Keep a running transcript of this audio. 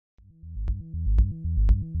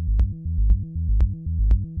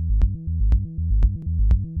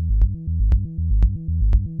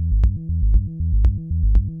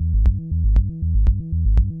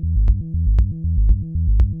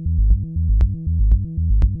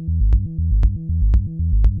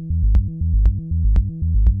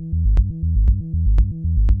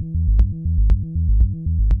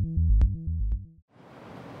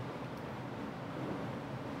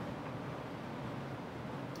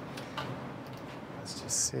Let's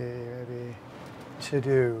just see, maybe to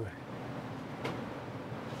do.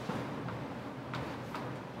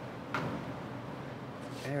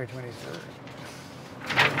 January 23rd.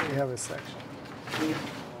 We have a section.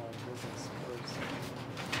 Business course.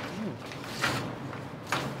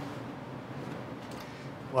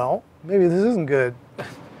 Well, maybe this isn't good.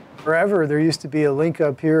 Forever, there used to be a link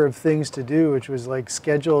up here of things to do, which was like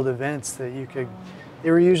scheduled events that you could,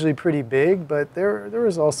 they were usually pretty big, but there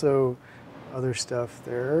was also other stuff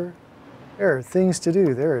there. There, things to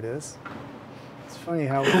do, there it is. It's funny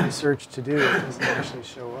how when you search to do, it doesn't actually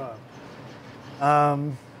show up.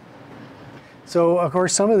 So, of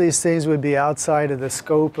course, some of these things would be outside of the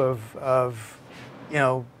scope of you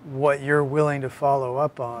know, what you're willing to follow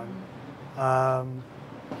up on.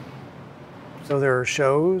 So there are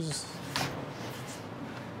shows.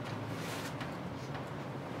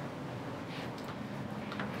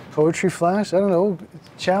 Poetry Flash, I don't know.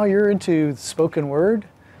 Chow, you're into spoken word.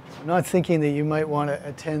 I'm not thinking that you might want to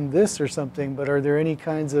attend this or something, but are there any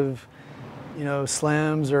kinds of, you know,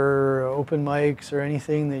 slams or open mics or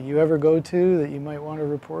anything that you ever go to that you might want to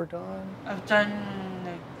report on? I've done,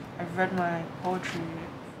 like, I've read my poetry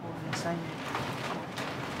for an assignment.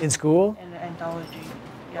 In school? In the anthology.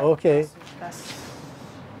 Yeah, okay. That's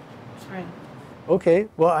spring. Okay.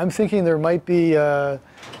 Well, I'm thinking there might be that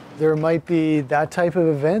type of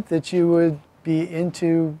event that you would be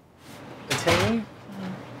into attending.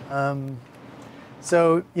 Mm-hmm.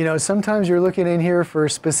 So, you know, sometimes you're looking in here for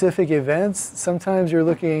specific events. Sometimes you're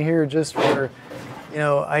looking in here just for, you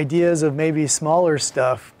know, ideas of maybe smaller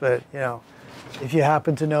stuff. But, you know, if you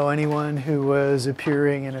happen to know anyone who was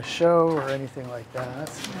appearing in a show or anything like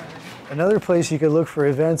that. Another place you could look for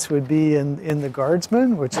events would be in the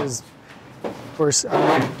Guardsman, which is, of course,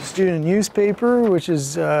 a student newspaper, which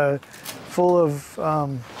is full of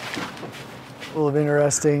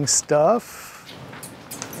interesting stuff.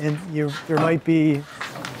 And there might be,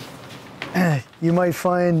 you might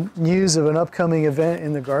find news of an upcoming event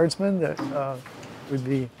in the Guardsman that would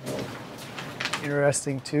be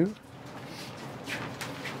interesting too.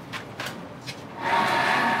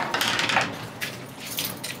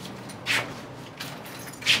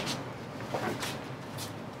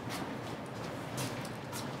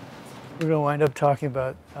 We're going to wind up talking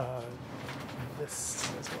about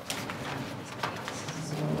this as well.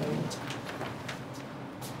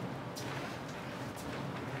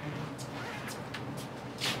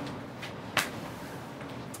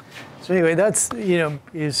 So anyway, that's, you know,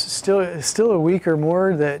 is still a week or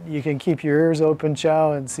more that you can keep your ears open,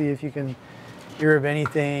 Chow, and see if you can hear of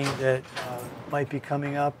anything that might be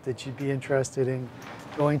coming up that you'd be interested in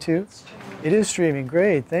going to. It is streaming.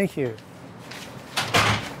 Great. Thank you.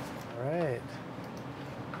 All right.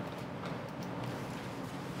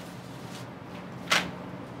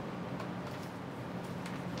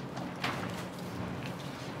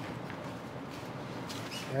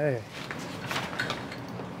 Okay.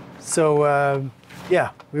 So,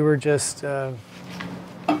 yeah, we were just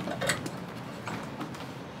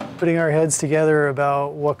putting our heads together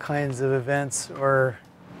about what kinds of events or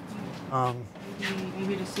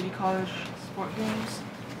maybe the City College sport games.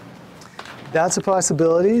 That's a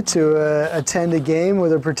possibility, to attend a game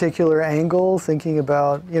with a particular angle, thinking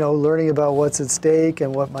about, you know, learning about what's at stake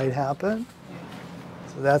and what might happen.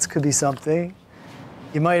 So that could be something.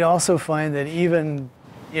 You might also find that even,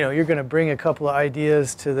 you know, you're going to bring a couple of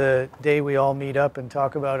ideas to the day we all meet up and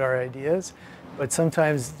talk about our ideas, but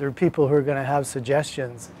sometimes there are people who are going to have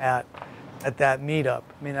suggestions at that meetup.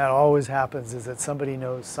 I mean, that always happens, is that somebody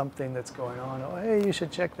knows something that's going on. Oh, hey, you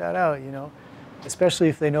should check that out, you know, especially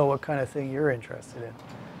if they know what kind of thing you're interested in.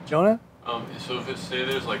 Jonah? So if it's, say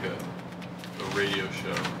there's like a radio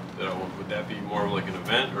show, would that be more of like an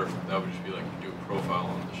event, or that would just be like you do a profile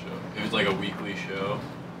on the show? If it's like a weekly show,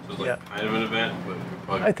 so it's like kind of an event, but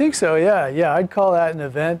probably... I think so, yeah. Yeah, I'd call that an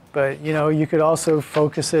event, but you know, you could also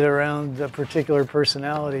focus it around a particular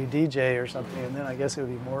personality, DJ or something, and then I guess it would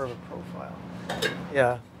be more of a profile.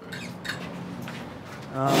 Yeah.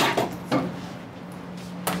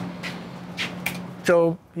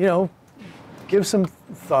 So, you know, give some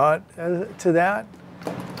thought to that.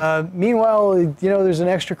 Meanwhile, you know, there's an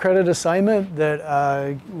extra credit assignment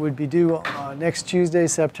that would be due next Tuesday,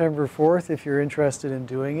 September 4th, if you're interested in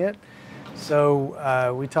doing it.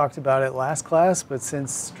 So we talked about it last class, but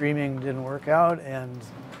since streaming didn't work out, and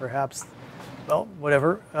perhaps, well,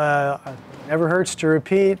 whatever, never hurts to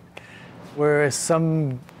repeat, whereas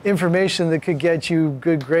some information that could get you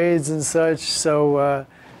good grades and such. So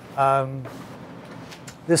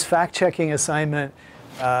this fact-checking assignment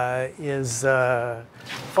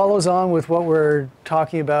follows on with what we're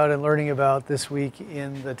talking about and learning about this week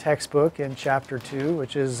in the textbook in Chapter 2,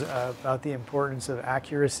 which is about the importance of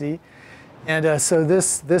accuracy. And so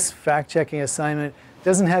this fact-checking assignment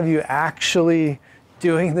doesn't have you actually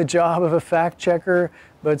doing the job of a fact checker,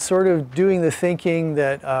 but sort of doing the thinking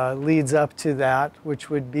that leads up to that, which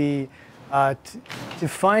would be to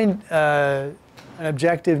find an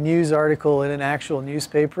objective news article in an actual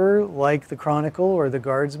newspaper like the Chronicle or the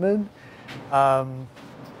Guardsman.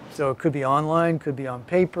 So it could be online, could be on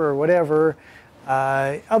paper or whatever,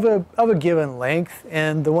 of a given length.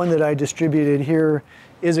 And the one that I distributed here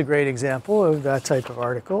is a great example of that type of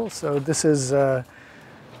article. So this is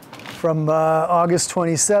from August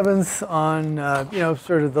 27th on,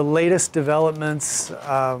 sort of the latest developments,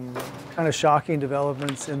 kind of shocking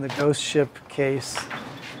developments in the ghost ship case,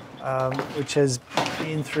 which has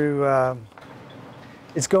been through,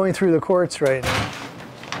 it's going through the courts right now.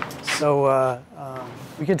 So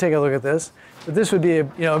we can take a look at this. But this would be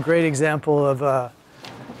a great example of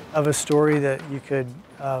a story that you could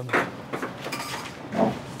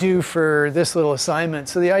do for this little assignment.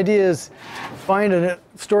 So the idea is find a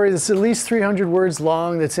story that's at least 300 words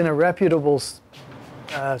long, that's in a reputable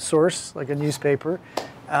source, like a newspaper.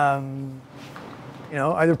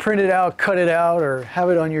 Either print it out, cut it out, or have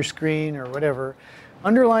it on your screen or whatever.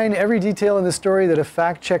 Underline every detail in the story that a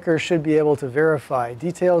fact checker should be able to verify.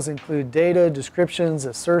 Details include data, descriptions,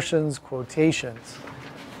 assertions, quotations.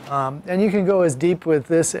 And you can go as deep with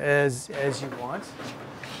this as you want.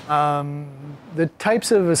 The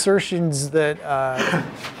types of assertions that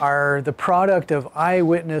are the product of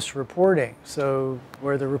eyewitness reporting, so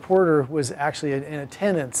where the reporter was actually in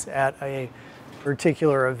attendance at a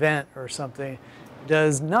particular event or something,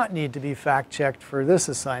 does not need to be fact-checked for this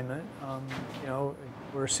assignment.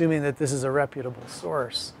 We're assuming that this is a reputable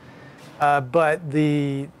source. But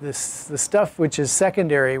the stuff which is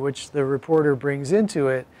secondary, which the reporter brings into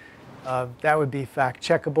it, that would be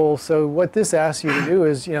fact-checkable. So what this asks you to do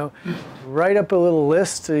is, write up a little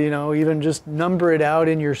list, even just number it out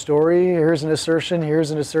in your story. Here's an assertion,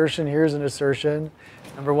 here's an assertion, here's an assertion.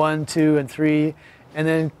 Number 1, 2, and 3. And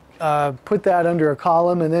then put that under a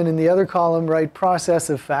column. And then in the other column, write process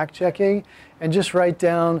of fact-checking. And just write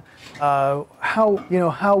down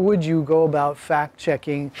how would you go about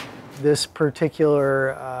fact-checking this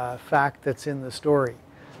particular fact that's in the story.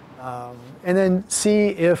 And then see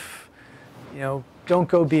if, don't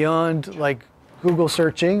go beyond like Google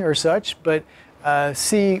searching or such, but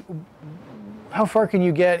see how far can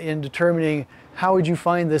you get in determining how would you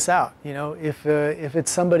find this out. If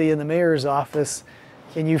it's somebody in the mayor's office,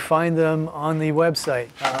 can you find them on the website?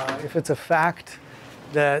 If it's a fact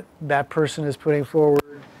that that person is putting forward,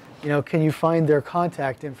 can you find their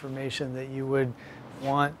contact information that you would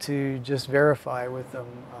want to just verify with them?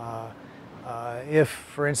 If,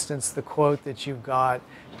 for instance, the quote that you've got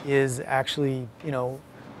is actually,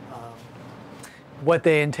 what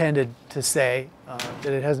they intended to say,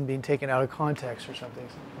 that it hasn't been taken out of context or something.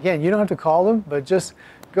 Again, you don't have to call them, but just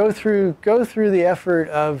go through the effort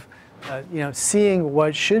of, seeing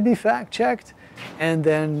what should be fact-checked, and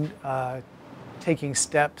then taking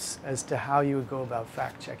steps as to how you would go about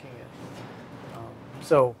fact-checking it.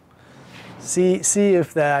 So see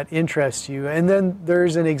if that interests you. And then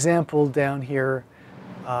there's an example down here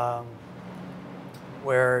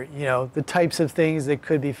where, the types of things that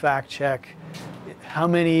could be fact-checked. How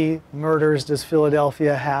many murders does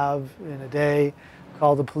Philadelphia have in a day?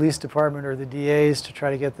 Call the police department or the DAs to try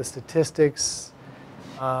to get the statistics,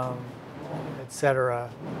 etc.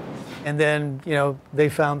 And then, they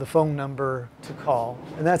found the phone number to call.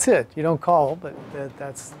 And that's it. You don't call, but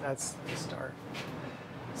that's the start.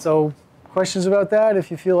 So questions about that if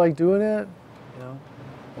you feel like doing it?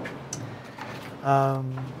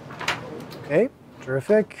 Okay,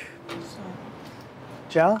 terrific. So,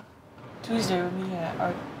 Ja? Tuesday we'll meet at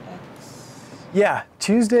ArtX. Yeah,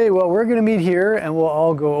 Tuesday, well, we're going to meet here and we'll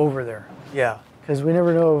all go over there. Yeah, because we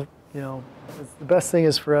never know, the best thing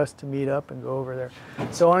is for us to meet up and go over there.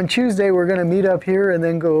 So on Tuesday, we're going to meet up here and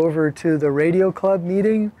then go over to the radio club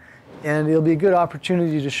meeting. And it'll be a good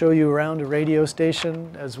opportunity to show you around a radio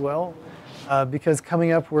station as well. Because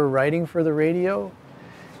coming up, we're writing for the radio.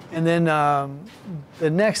 And then the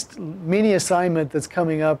next mini assignment that's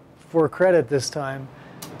coming up for credit this time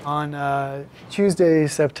on Tuesday,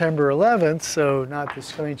 September 11th, so not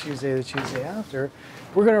this coming Tuesday, the Tuesday after,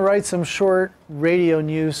 we're going to write some short radio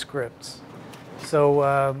news scripts.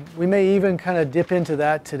 So we may even kind of dip into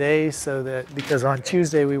that today, so that because on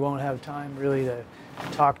Tuesday we won't have time really to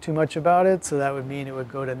talk too much about it, so that would mean it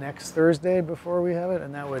would go to next Thursday before we have it,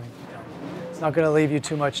 and that would, it's not going to leave you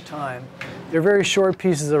too much time. they're very short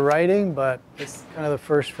pieces of writing, but it's kind of the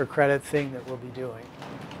first for credit thing that we'll be doing.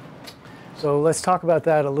 So let's talk about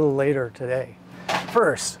that a little later today.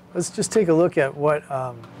 First, let's just take a look at what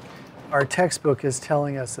our textbook is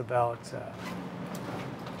telling us about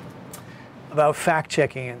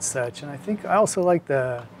fact-checking and such. And I think I also like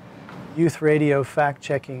the Youth Radio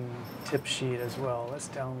fact-checking tip sheet as well. Let's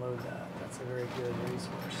download that. That's a very good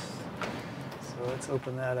resource. So let's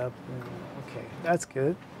open that up. And, okay, that's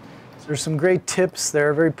good. So there's some great tips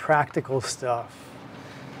there, very practical stuff.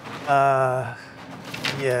 Yeah,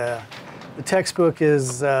 the textbook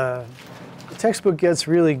gets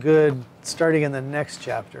really good starting in the next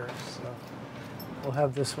chapter. So we'll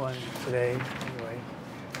have this one today anyway.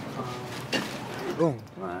 Boom,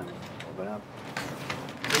 come on, open up.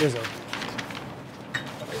 It is open.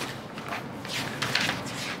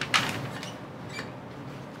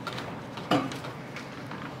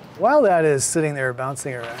 While that is sitting there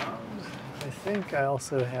bouncing around, I think I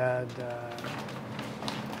also had,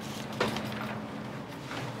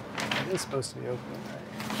 it is supposed to be open,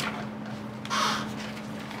 right?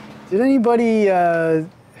 Did anybody,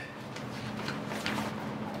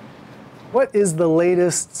 what is the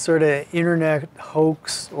latest sort of internet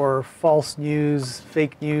hoax or false news,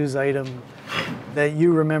 fake news item that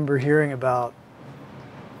you remember hearing about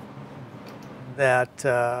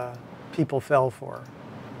that people fell for?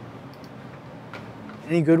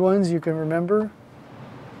 Any good ones you can remember?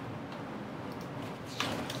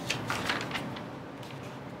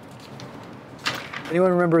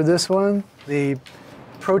 Anyone remember this one? The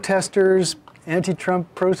protesters,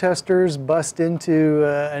 anti-Trump protesters bust into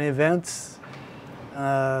an event.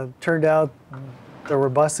 Turned out there were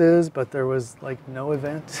buses, but there was like no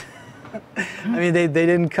event. I mean, they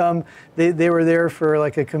didn't come. They were there for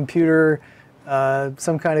like a computer,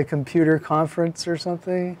 some kind of computer conference or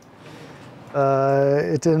something.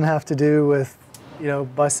 It didn't have to do with,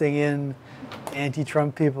 busing in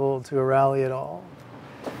anti-Trump people to a rally at all.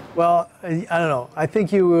 Well, I don't know. I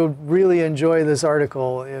think you will really enjoy this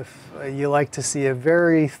article if you like to see a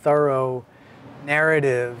very thorough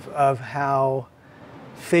narrative of how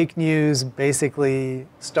fake news basically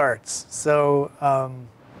starts. So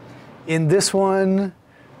in this one,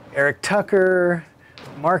 Eric Tucker,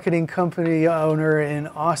 marketing company owner in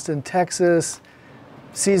Austin, Texas,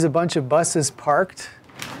 sees a bunch of buses parked,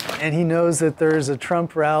 and he knows that there's a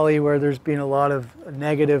Trump rally where there's been a lot of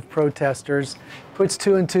negative protesters, puts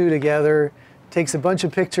two and two together, takes a bunch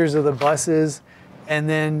of pictures of the buses, and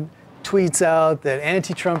then tweets out that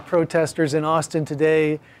anti-Trump protesters in Austin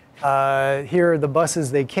today, here are the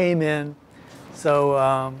buses they came in.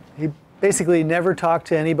 So he basically never talked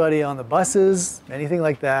to anybody on the buses, anything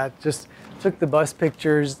like that, just took the bus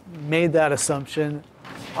pictures, made that assumption.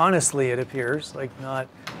 Honestly, it appears, like not,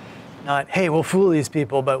 hey, we'll fool these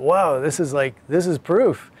people, but wow, this is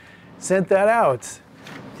proof. Sent that out.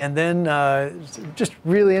 And then just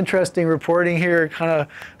really interesting reporting here, kind of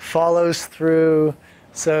follows through.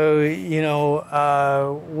 So,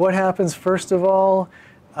 what happens first of all?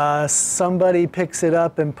 Somebody picks it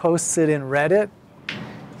up and posts it in Reddit,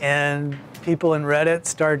 and people in Reddit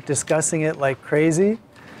start discussing it like crazy.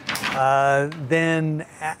 Then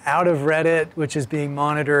out of Reddit, which is being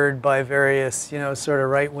monitored by various, sort of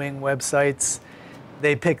right-wing websites,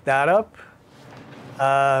 they pick that up.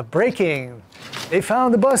 Breaking, they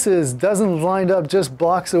found the buses, dozens lined up just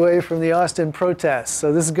blocks away from the Austin protests.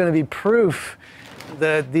 So this is going to be proof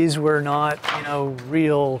that these were not,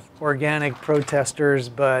 real organic protesters,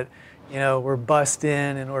 but, were bussed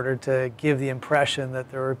in order to give the impression that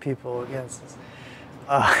there were people against us.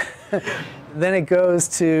 Then it goes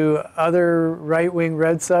to other right-wing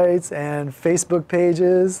websites and Facebook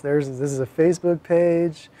pages. This is a Facebook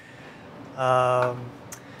page.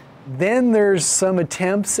 Then there's some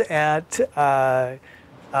attempts at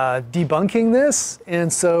debunking this.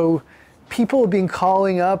 And so people have been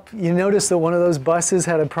calling up. You notice that one of those buses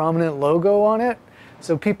had a prominent logo on it.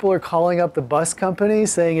 So people are calling up the bus company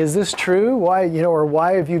saying, is this true? Why, or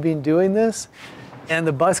why have you been doing this? And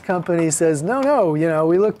the bus company says, no,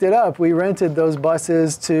 we looked it up. We rented those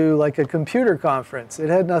buses to like a computer conference. It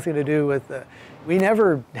had nothing to do with we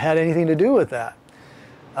never had anything to do with that.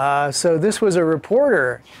 So this was a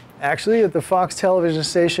reporter, actually, at the Fox television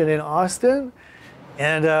station in Austin.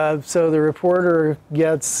 And so the reporter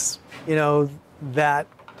gets, that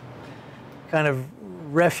kind of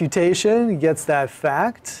refutation, gets that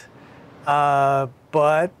fact.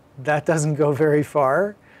 But that doesn't go very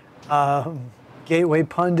far. Gateway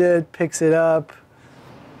Pundit picks it up.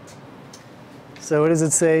 So what does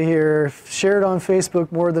it say here? Shared on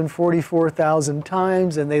Facebook more than 44,000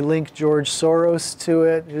 times, and they link George Soros to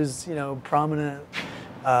it, who's prominent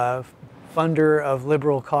funder of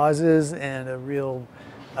liberal causes and a real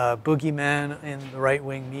boogeyman in the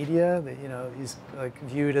right-wing media. That, you know, he's like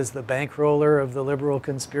viewed as the bankroller of the liberal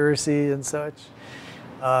conspiracy and such.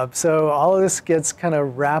 So all of this gets kind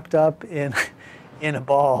of wrapped up in in a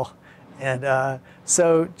ball. And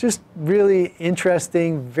so just really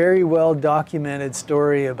interesting, very well documented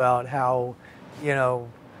story about how, you know,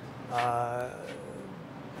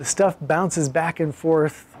 the stuff bounces back and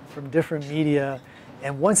forth from different media.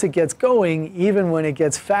 And once it gets going, even when it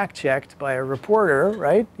gets fact-checked by a reporter,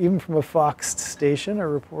 right, even from a Fox station, a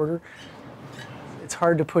reporter, it's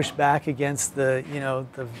hard to push back against the, you know,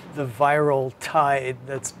 the viral tide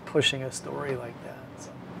that's pushing a story like that. So,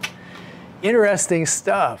 interesting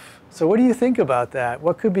stuff. So what do you think about that?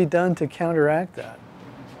 What could be done to counteract that?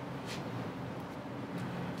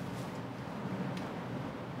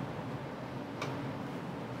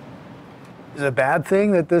 Is it a bad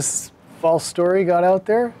thing that this false story got out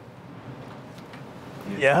there?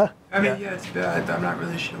 Yeah? I mean, yeah, it's bad. I'm not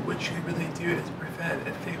really sure what you really do to prevent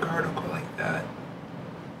a fake article like that.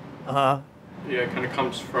 Uh-huh. Yeah, it kind of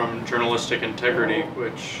comes from journalistic integrity,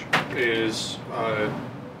 which is,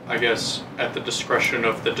 I guess, at the discretion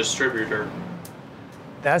of the distributor.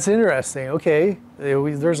 That's interesting. Okay.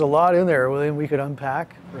 There's a lot in there, William, we could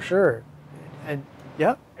unpack for sure. And,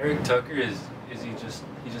 yeah? Eric Tucker, is he just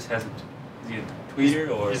has a, is he a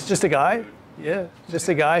tweeter or? It's just a guy. Yeah, just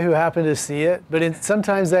a guy who happened to see it. But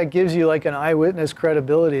sometimes that gives you like an eyewitness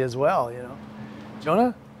credibility as well, you know.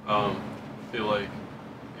 Jonah? I feel like,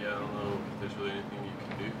 yeah, I don't know if there's really anything you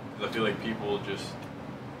can do. Because I feel like people just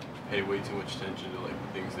pay way too much attention to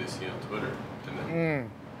like things they see on Twitter. And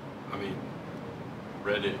then, I mean,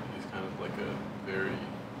 Reddit is kind of like a very,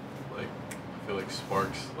 like, I feel like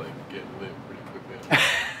sparks like get lit pretty quickly on Twitter.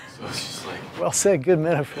 So it's just like. Well said, good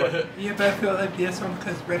metaphor. Yeah, but I feel like that's one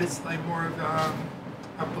because Reddit's like more of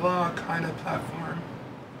a blog kind of platform,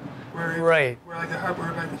 where right. where like the hub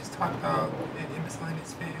where like just talk about in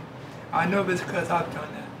miscellaneous fame. I know this because I've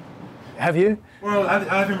done that. Have you? Well, I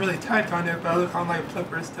haven't really typed on it, but I look on like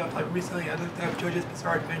Flipper stuff. Like recently, I looked up JoJo's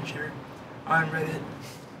Bizarre Adventure on Reddit.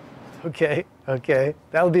 Okay, okay,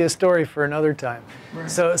 that would be a story for another time.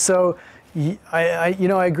 Right. So.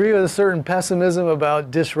 I agree with a certain pessimism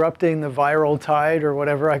about disrupting the viral tide or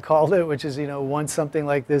whatever I called it, which is, you know, once something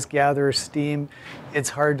like this gathers steam, it's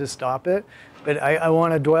hard to stop it. But I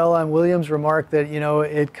want to dwell on William's remark that, you know,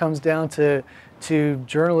 it comes down to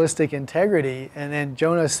journalistic integrity. And then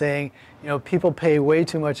Jonah saying, you know, people pay way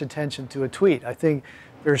too much attention to a tweet. I think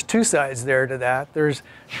there's two sides there to that. There's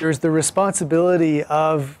the responsibility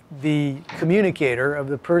of the communicator, of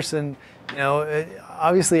the person, you know,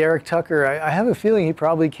 obviously Eric Tucker, I have a feeling he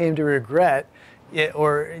probably came to regret it,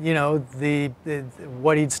 or, you know,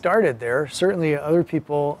 what he'd started there. Certainly other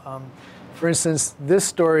people, for instance, this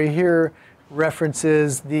story here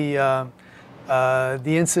references the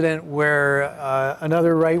incident where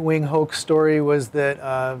another right-wing hoax story was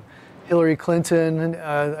that Hillary Clinton,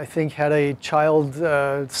 I think, had a child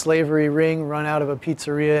slavery ring run out of a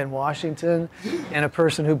pizzeria in Washington, and a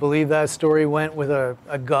person who believed that story went with a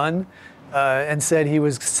gun and said he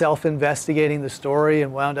was self-investigating the story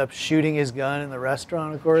and wound up shooting his gun in the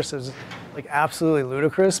restaurant. Of course, it was like absolutely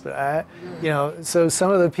ludicrous. But you know, so some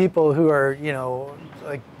of the people who are, you know,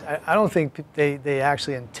 like I don't think they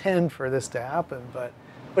actually intend for this to happen, but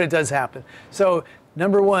it does happen. So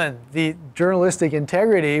number one, the journalistic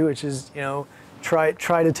integrity, which is, you know, try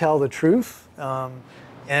to tell the truth.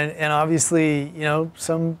 And obviously, you know,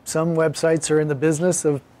 some websites are in the business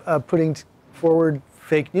of putting forward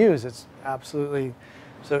fake news. It's absolutely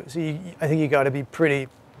so. I think you got to be pretty.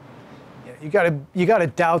 You got to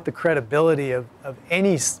doubt the credibility of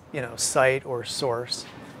any, you know, site or source,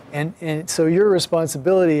 and so your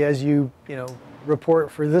responsibility as you know,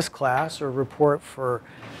 report for this class or report for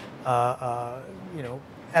you know,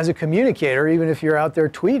 as a communicator, even if you're out there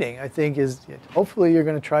tweeting, I think is hopefully you're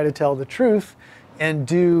going to try to tell the truth and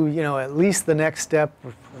do, you know, at least the next step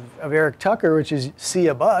of Eric Tucker, which is see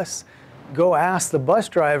a bus. Go ask the bus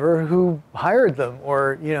driver who hired them,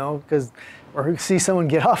 or, you know, or see someone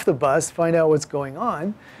get off the bus, find out what's going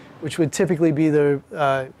on, which would typically be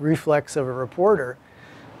the reflex of a reporter.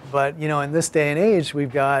 But, you know, in this day and age,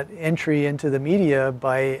 we've got entry into the media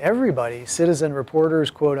by everybody, citizen reporters,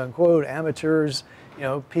 quote unquote, amateurs, you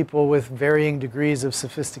know, people with varying degrees of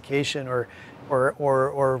sophistication or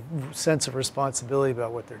sense of responsibility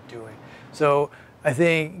about what they're doing. So I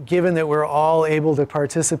think given that we're all able to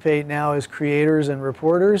participate now as creators and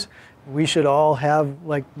reporters, we should all have,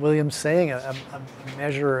 like William's saying, a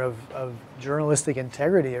measure of journalistic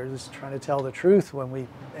integrity, or just trying to tell the truth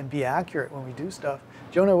and be accurate when we do stuff.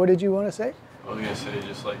 Jonah, what did you want to say? I was going to say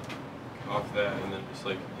just like off that, and then just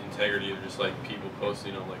like integrity of just like people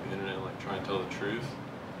posting on like the internet, like trying to tell the truth,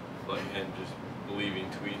 like, and just believing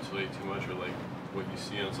tweets way too much, or like what you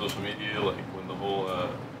see on social media, like when the whole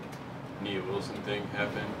Nia Wilson thing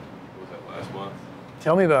happened. What was that, last month?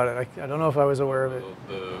 Tell me about it. I don't know if I was aware of it.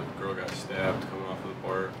 The girl got stabbed coming off of the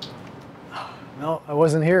BART. No, I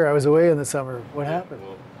wasn't here. I was away in the summer. What happened?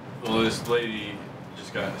 Well, this lady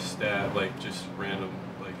just got stabbed, like just random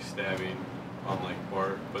like stabbing on like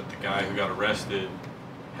BART, but the guy who got arrested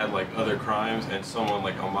had like other crimes, and someone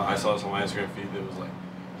like I saw this on my Instagram feed that was like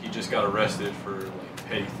he just got arrested for like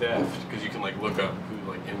petty theft, because you can like look up who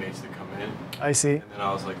like inmates that come in. I see. And then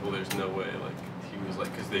I was like, well, there's no way, like he was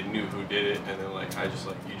like, because they knew who did it, and then like I just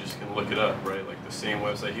like, you just can look it up, right? Like the same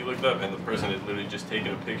website he looked up, and the person had literally just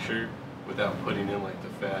taken a picture without putting in like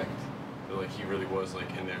the fact that like he really was like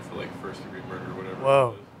in there for like first degree murder or whatever.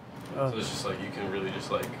 Whoa. So it's just like you can really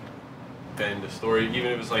just like bend the story,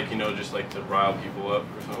 even if it's like, you know, just like to rile people up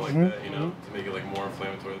or something like that, you know, to make it like more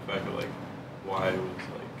inflammatory, the fact that like why it was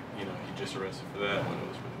like, you know, he just arrested for that when it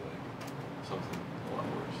was really like something a lot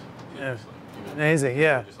worse. Yeah. Just, like, you know, Amazing,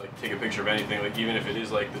 yeah. just like take a picture of anything, like even if it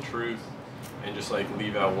is like the truth, and just like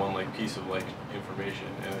leave out one like piece of like information,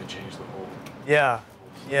 and then change the whole. Yeah,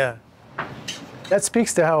 yeah. That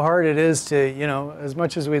speaks to how hard it is to, you know, as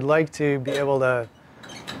much as we'd like to be able to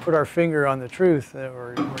put our finger on the truth,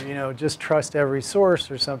 or you know, just trust every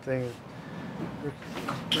source or something.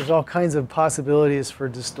 There's all kinds of possibilities for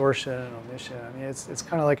distortion and omission. I mean, it's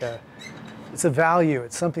kind of like it's a value.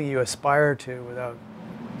 It's something you aspire to without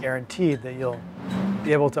guaranteed that you'll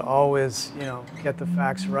be able to always, you know, get the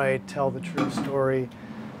facts right, tell the true story.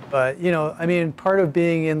 But, you know, I mean, part of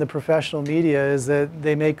being in the professional media is that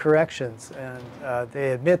they make corrections, and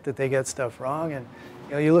they admit that they get stuff wrong. And,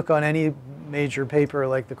 you know, you look on any major paper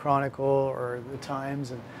like the Chronicle or the Times,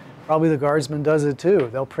 and probably the Guardsman does it too.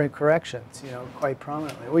 They'll print corrections, you know, quite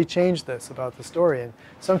prominently. We changed this about the story, and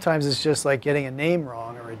sometimes it's just like getting a name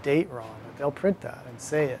wrong or a date wrong, but they'll print that and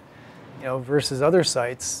say it. You know, versus other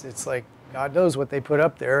sites, it's like God knows what they put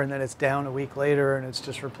up there, and then it's down a week later, and it's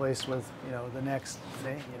just replaced with, you know, the next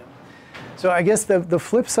thing. You know, so I guess the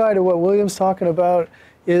flip side of what William's talking about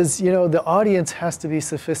is, you know, the audience has to be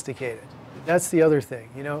sophisticated. That's the other thing.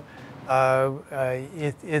 You know,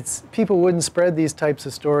 it's people wouldn't spread these types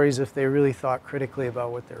of stories if they really thought critically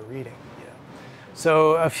about what they're reading. You know?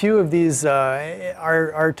 So a few of these,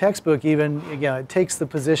 our textbook even, again, it takes the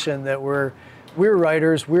position that we're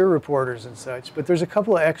writers, we're reporters and such, but there's a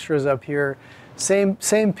couple of extras up here. Same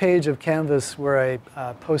page of Canvas where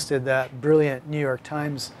I posted that brilliant New York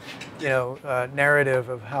Times, you know, narrative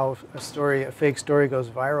of how a fake story goes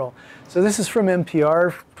viral. So this is from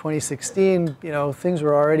NPR 2016. You know, things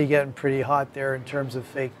were already getting pretty hot there in terms of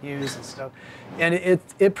fake news and stuff, and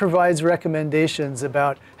it provides recommendations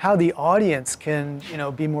about how the audience can, you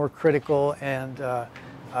know, be more critical and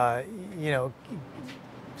you know,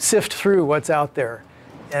 sift through what's out there.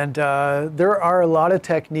 And there are a lot of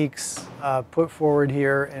techniques put forward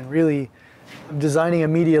here, and really I'm designing a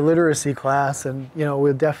media literacy class, and you know,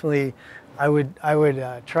 we'll definitely, I would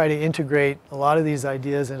try to integrate a lot of these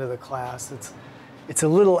ideas into the class. It's a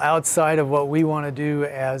little outside of what we want to do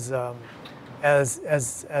as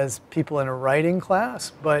people in a writing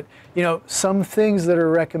class, but you know, some things that are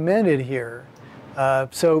recommended here.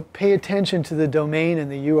 So pay attention to the domain and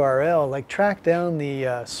the URL, like track down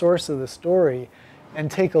the source of the story and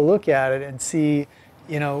take a look at it and see,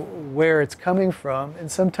 you know, where it's coming from. And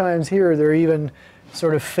sometimes here they're even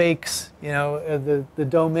sort of fakes. You know, the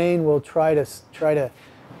domain will try to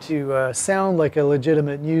sound like a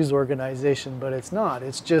legitimate news organization, but it's not.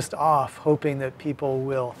 It's just off, hoping that people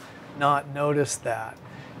will not notice that.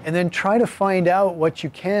 And then try to find out what you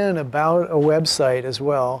can about a website as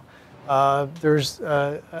well. There's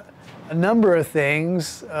a number of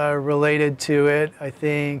things related to it. I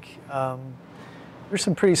think there's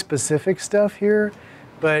some pretty specific stuff here,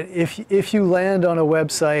 but if you land on a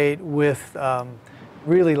website with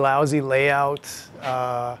really lousy layout,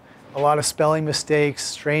 a lot of spelling mistakes,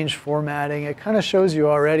 strange formatting, it kind of shows you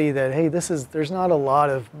already that, hey, there's not a lot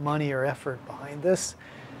of money or effort behind this.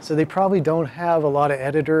 So they probably don't have a lot of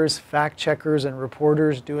editors, fact checkers, and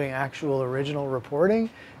reporters doing actual original reporting.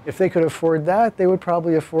 If they could afford that, they would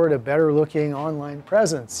probably afford a better looking online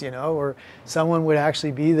presence, you know, or someone would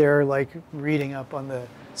actually be there like reading up on the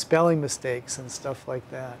spelling mistakes and stuff like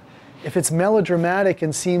that. If it's melodramatic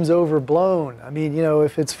and seems overblown, I mean, you know,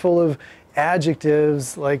 if it's full of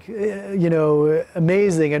adjectives like, you know,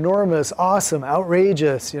 amazing, enormous, awesome,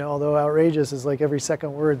 outrageous, you know, although outrageous is like every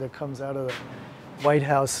second word that comes out of the White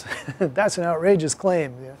House, that's an outrageous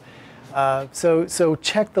claim. Yeah. So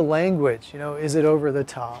check the language. You know, is it over the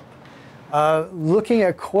top? Looking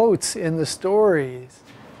at quotes in the stories,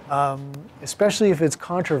 especially if it's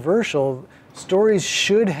controversial, stories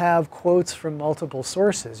should have quotes from multiple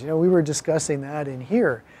sources. You know, we were discussing that in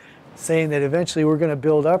here, saying that eventually we're going to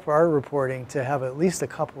build up our reporting to have at least a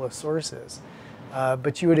couple of sources.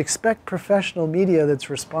 But you would expect professional media that's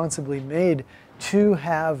responsibly made to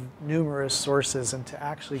have numerous sources and to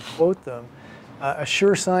actually quote them. A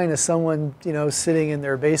sure sign is someone, you know, sitting in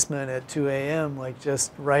their basement at 2 a.m. like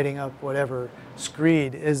just writing up whatever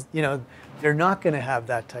screed is, you know, they're not going to have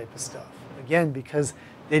that type of stuff. Again, because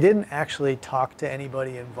they didn't actually talk to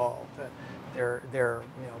anybody involved. They're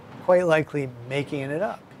you know, quite likely making it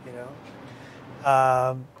up, you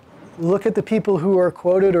know. Look at the people who are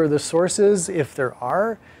quoted or the sources, if there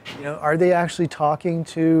are, you know, are they actually talking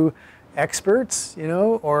to experts, you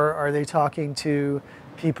know, or are they talking to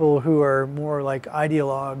people who are more like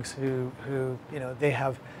ideologues who you know, they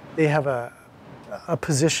have a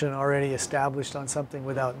position already established on something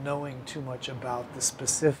without knowing too much about the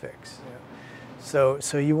specifics. You know?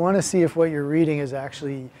 So you want to see if what you're reading is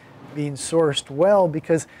actually being sourced well,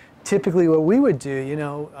 because typically what we would do, you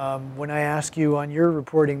know, when I ask you on your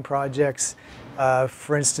reporting projects,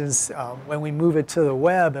 for instance, when we move it to the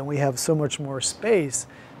web and we have so much more space,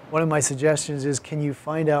 one of my suggestions is, can you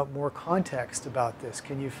find out more context about this?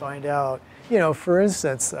 Can you find out, you know, for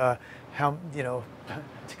instance, how, you know,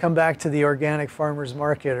 to come back to the organic farmers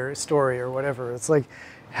market or story or whatever, it's like,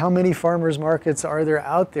 how many farmers markets are there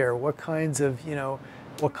out there? What kinds of, you know,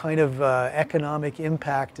 what kind of economic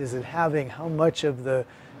impact is it having? How much of the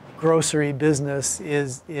grocery business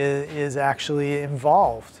is actually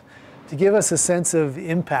involved? To give us a sense of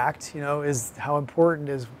impact, you know, is how important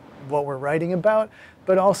is what we're writing about,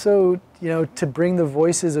 but also, you know, to bring the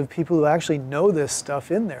voices of people who actually know this stuff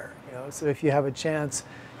in there. You know, so if you have a chance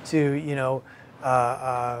to, you know,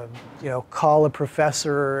 call a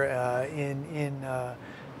professor in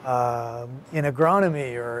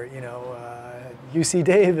agronomy, or, you know, UC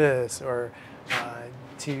Davis, or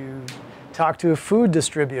to talk to a food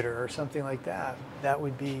distributor or something like that, that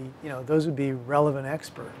would be, you know, those would be relevant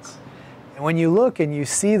experts. And when you look and you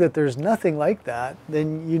see that there's nothing like that,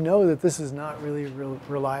 then you know that this is not really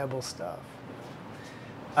reliable stuff.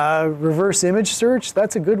 Reverse image search,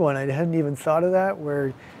 that's a good one. I hadn't even thought of that,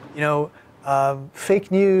 where, you know, fake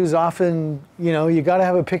news often, you know, you got to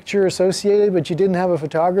have a picture associated, but you didn't have a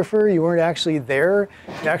photographer, you weren't actually there,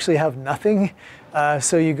 you actually have nothing.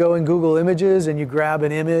 So you go in Google Images and you grab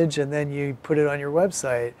an image and then you put it on your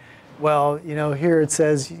website. Well, you know, here it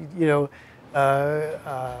says, you know,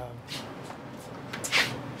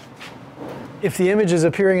 if the image is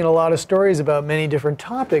appearing in a lot of stories about many different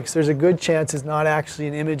topics, there's a good chance it's not actually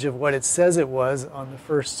an image of what it says it was on the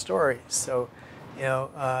first story. So, you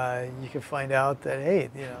know, you can find out that,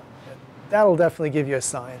 hey, you know, that'll definitely give you a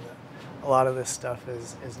sign that a lot of this stuff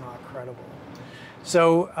is not credible.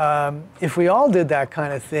 So if we all did that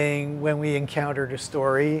kind of thing when we encountered a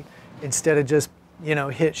story, instead of just, you know,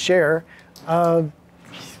 hit share,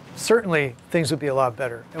 certainly things would be a lot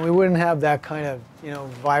better. And we wouldn't have that kind of, you know,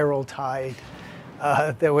 viral tide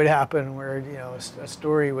that would happen where, you know, a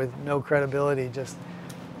story with no credibility just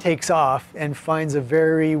takes off and finds a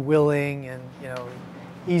very willing and, you know,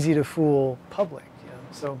 easy to fool public. You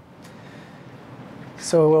know?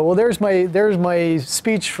 So well, there's my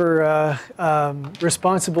speech for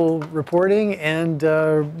responsible reporting and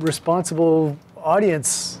responsible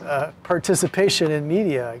audience participation in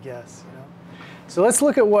media, I guess. You know? So let's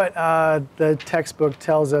look at what the textbook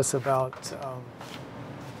tells us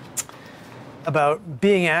about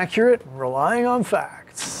being accurate and relying on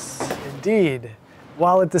facts. Indeed.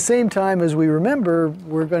 While at the same time, as we remember,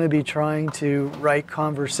 we're going to be trying to write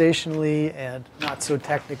conversationally and not so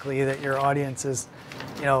technically that your audience is,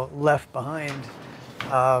 you know, left behind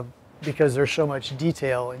because there's so much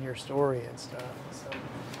detail in your story and stuff. So,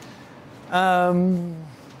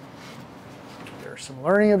 there are some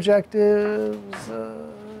learning objectives.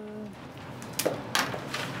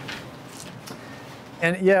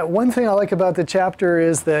 And yeah, one thing I like about the chapter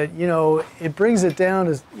is that, you know, it brings it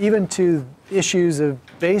down even to issues of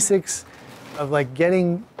basics of like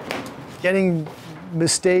getting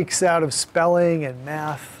mistakes out of spelling and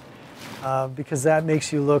math, because that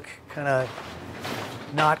makes you look kind of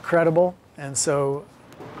not credible. And so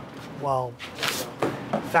while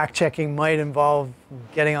fact-checking might involve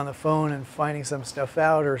getting on the phone and finding some stuff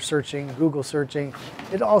out or searching, Google searching,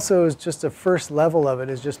 it also is just the first level of it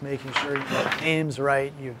is just making sure you get names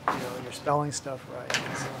right, you know, you're spelling stuff right.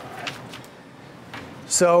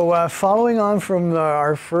 So following on from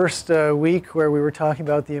our first week where we were talking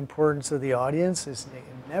about the importance of the audience, is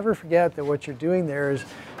never forget that what you're doing there is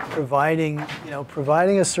providing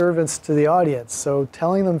a service to the audience. So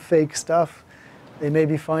telling them fake stuff, they may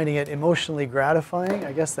be finding it emotionally gratifying.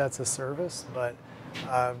 I guess that's a service, but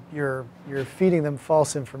you're feeding them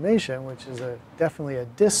false information, which is definitely a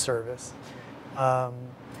disservice.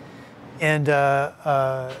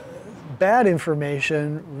 Bad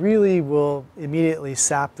information really will immediately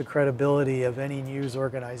sap the credibility of any news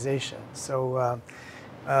organization. So,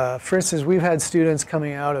 for instance, we've had students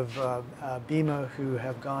coming out of BEMA who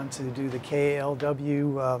have gone to do the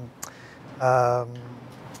KALW,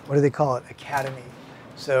 what do they call it, Academy.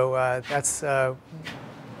 So that's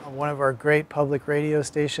one of our great public radio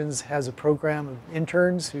stations has a program of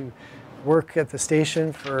interns who work at the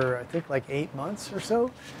station for I think like 8 months or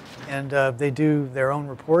so, and they do their own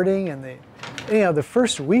reporting. And the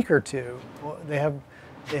first week or two, they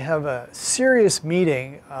have a serious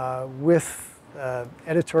meeting with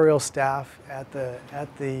editorial staff at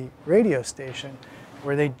the radio station,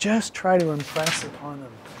 where they just try to impress upon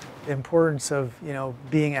them the importance of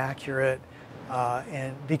being accurate,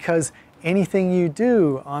 and because anything you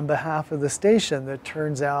do on behalf of the station that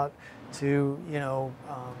turns out to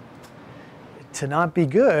to not be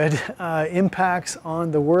good impacts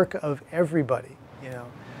on the work of everybody.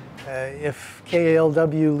 If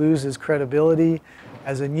KALW loses credibility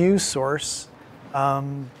as a news source,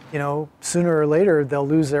 sooner or later they'll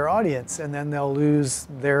lose their audience, and then they'll lose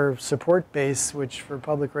their support base, which for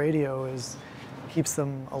public radio keeps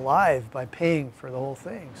them alive by paying for the whole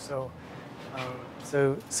thing. So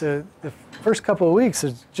the first couple of weeks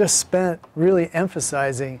is just spent really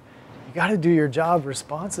emphasizing you got to do your job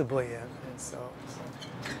responsibly,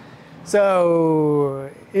 so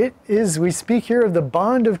it is. We speak here of the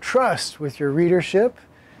bond of trust with your readership.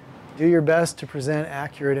 Do your best to present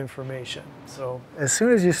accurate information. So as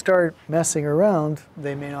soon as you start messing around,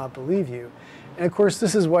 they may not believe you. And of course,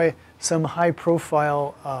 this is why some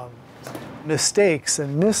high-profile mistakes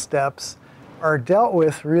and missteps are dealt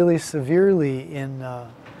with really severely in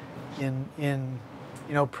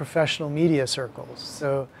professional media circles.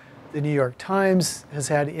 So the New York Times has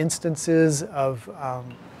had instances of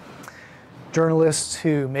journalists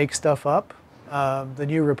who make stuff up. The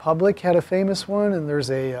New Republic had a famous one, and there's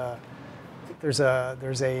a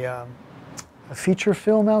feature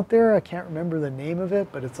film out there. I can't remember the name of it,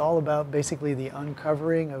 but it's all about basically the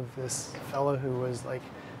uncovering of this fellow who was like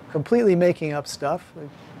completely making up stuff,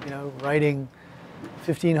 writing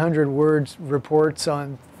 1,500 words reports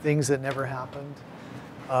on things that never happened.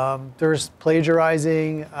 There's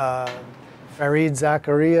plagiarizing. Fareed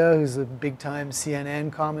Zakaria, who's a big-time CNN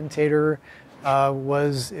commentator,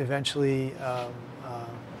 was eventually,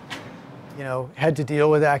 had to deal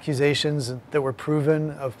with accusations that were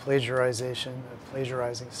proven of plagiarizing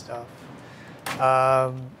stuff,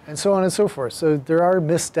 and so on and so forth. So there are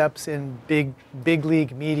missteps in big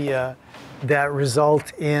league media that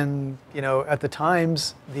result in, at the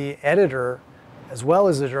Times, the editor, as well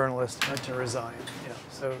as the journalist, had to resign.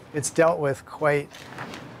 So it's dealt with quite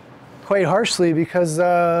harshly because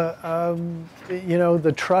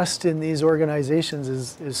the trust in these organizations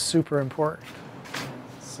is super important.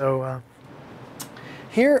 So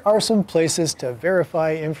here are some places to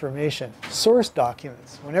verify information. Source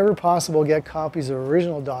documents. Whenever possible, get copies of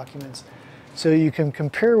original documents so you can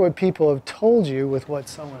compare what people have told you with what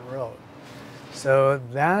someone wrote. So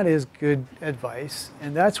that is good advice,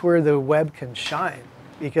 and that's where the web can shine,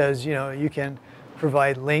 because you can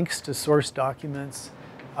provide links to source documents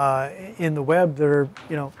in the web that are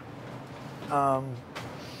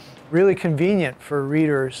really convenient for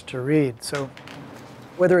readers to read. So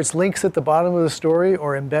whether it's links at the bottom of the story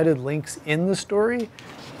or embedded links in the story,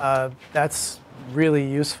 that's really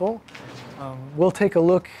useful. We'll take a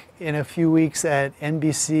look in a few weeks at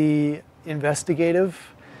NBC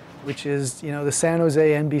Investigative, which is the San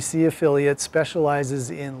Jose NBC affiliate,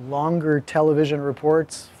 specializes in longer television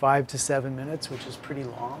reports, 5 to 7 minutes, which is pretty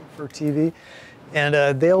long for TV. And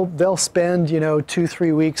they'll spend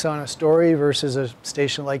 2-3 weeks on a story versus a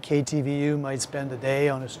station like KTVU might spend a day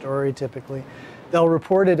on a story typically. They'll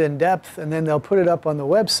report it in depth, and then they'll put it up on the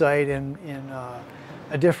website in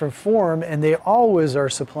a different form, and they always are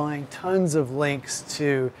supplying tons of links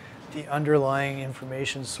to the underlying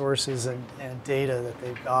information sources and data that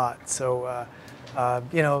they've got. So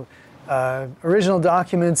original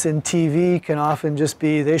documents in TV can often just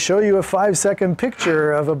be, they show you a 5-second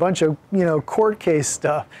picture of a bunch of court case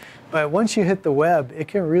stuff. But once you hit the web, it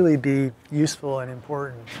can really be useful and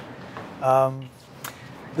important.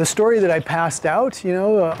 The story that I passed out,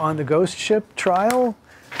 on the ghost ship trial,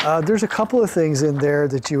 There's a couple of things in there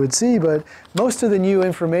that you would see, but most of the new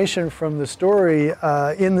information from the story,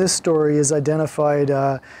 in this story, is identified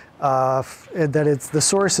that the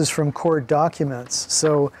source is from court documents.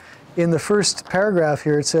 So in the first paragraph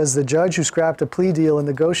here, it says, the judge who scrapped a plea deal in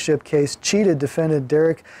the ghost ship case cheated defendant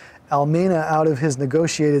Derek Almena out of his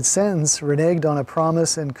negotiated sentence, reneged on a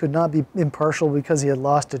promise, and could not be impartial because he had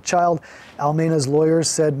lost a child, Almena's lawyers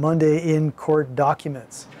said Monday in court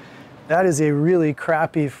documents. That is a really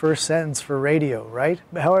crappy first sentence for radio, right?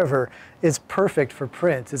 However, it's perfect for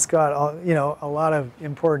print. It's got a lot of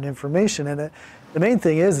important information in it. The main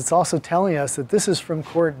thing is it's also telling us that this is from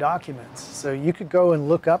court documents. So you could go and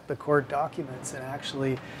look up the court documents and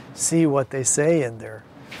actually see what they say in there.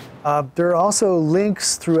 There are also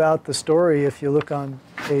links throughout the story. If you look on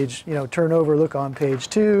page, turn over, look on page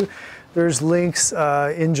 2. There's links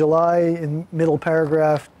in July, in middle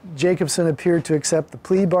paragraph, Jacobson appeared to accept the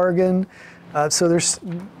plea bargain. So there's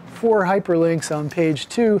 4 hyperlinks on page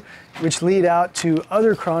 2, which lead out to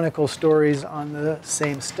other Chronicle stories on the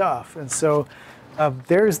same stuff. And so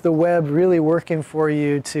there's the web really working for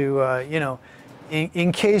you to,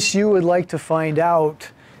 in case you would like to find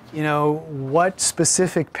out, what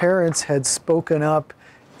specific parents had spoken up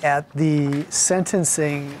at the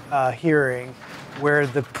sentencing hearing where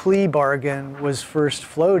the plea bargain was first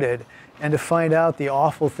floated, and to find out the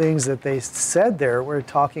awful things that they said there. We're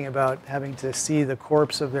talking about having to see the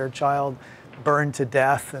corpse of their child burned to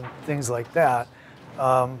death and things like that.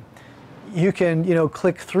 You can,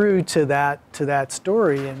 click through to that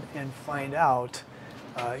story and find out,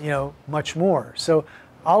 much more. So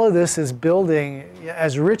all of this is building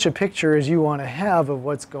as rich a picture as you want to have of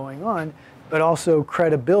what's going on, but also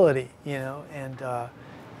credibility, and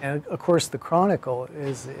of course the Chronicle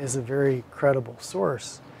is a very credible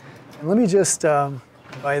source. And let me just,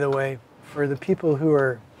 by the way, for the people who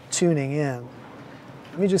are tuning in,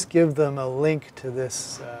 let me just give them a link to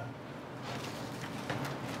this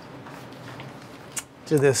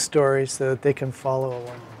story so that they can follow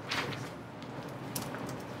along.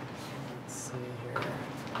 Let's see here.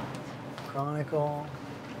 Chronicle.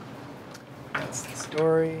 That's the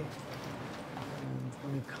story. And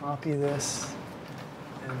let me copy this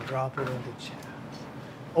and drop it into chat.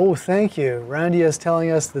 Oh, thank you. Randy is telling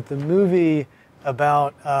us that the movie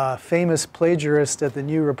about famous plagiarist at the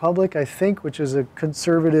New Republic, I think, which is a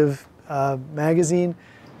conservative magazine,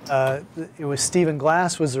 it was Stephen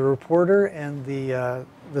Glass was a reporter, and the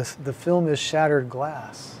film is Shattered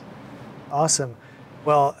Glass. Awesome.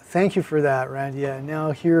 Well, thank you for that, Randy. And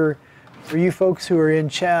now here, for you folks who are in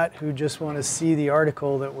chat who just want to see the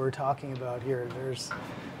article that we're talking about here,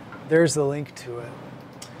 there's the link to it.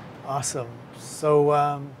 Awesome.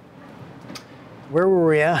 So where were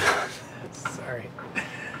we at? Sorry.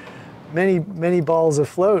 Many balls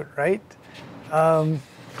afloat, right?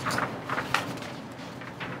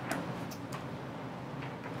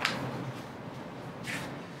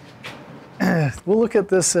 We'll look at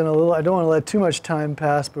this in a little. I don't want to let too much time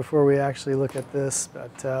pass before we actually look at this,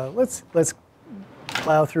 but let's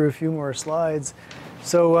plow through a few more slides.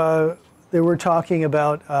 So they were talking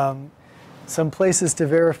about some places to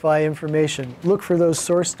verify information. Look for those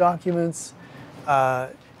source documents.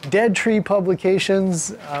 Dead tree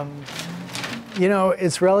publications.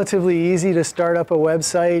 It's relatively easy to start up a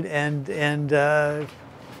website and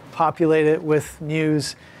populate it with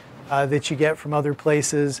news that you get from other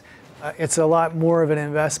places. It's a lot more of an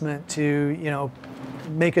investment to,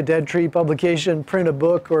 make a dead tree publication, print a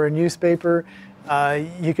book or a newspaper.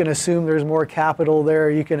 You can assume there's more capital there.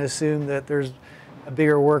 You can assume that there's a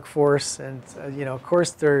bigger workforce, and of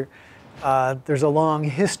course there's a long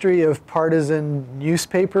history of partisan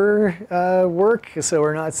newspaper work. So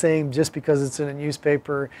we're not saying just because it's in a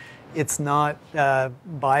newspaper, it's not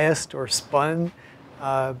biased or spun,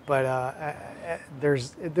 but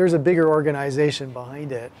there's a bigger organization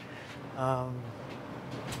behind it.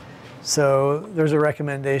 So there's a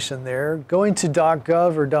recommendation there. Going to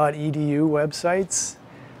 .gov or .edu websites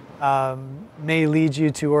may lead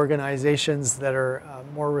you to organizations that are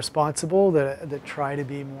more responsible, that try to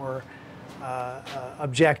be more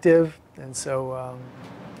objective. And so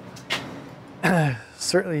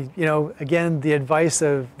certainly, again, the advice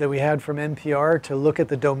that we had from NPR to look at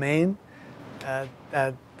the domain,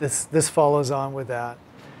 this follows on with that.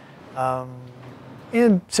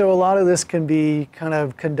 And so a lot of this can be kind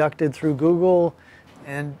of conducted through Google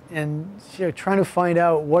and trying to find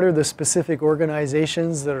out what are the specific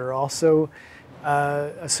organizations that are also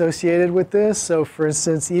associated with this. So for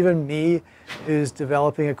instance, even me, who's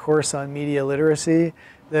developing a course on media literacy,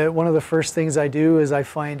 one of the first things I do is I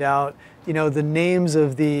find out, the names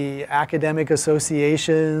of the academic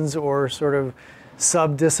associations or sort of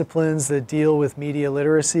sub-disciplines that deal with media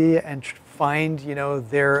literacy and find,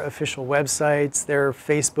 their official websites, their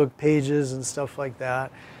Facebook pages and stuff like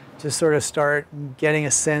that, to sort of start getting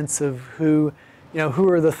a sense of who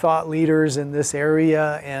are the thought leaders in this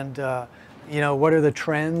area, and what are the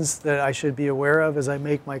trends that I should be aware of as I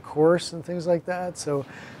make my course and things like that. So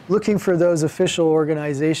looking for those official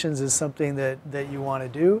organizations is something that you want to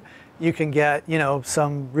do. You can get,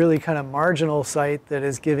 some really kind of marginal site that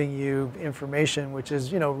is giving you information, which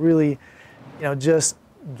is, really, just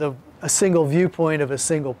a single viewpoint of a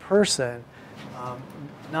single person.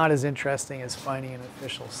 Not as interesting as finding an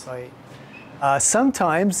official site.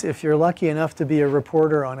 Sometimes, if you're lucky enough to be a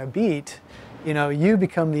reporter on a beat, you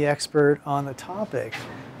become the expert on the topic.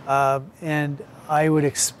 And I would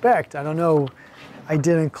expect, I don't know, I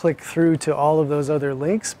didn't click through to all of those other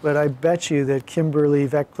links, but I bet you that Kimberly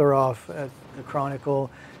Vekleroff at the Chronicle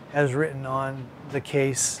has written on the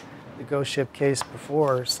case, the Ghost Ship case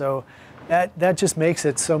before. So that just makes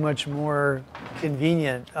it so much more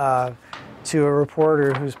convenient to a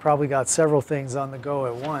reporter who's probably got several things on the go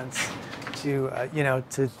at once to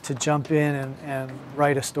to jump in and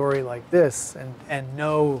write a story like this and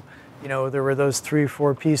know, there were those 3 or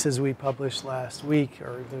 4 pieces we published last week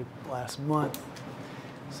or the last month.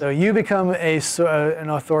 So you become an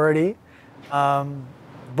authority,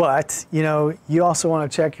 but you also want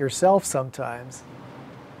to check yourself sometimes.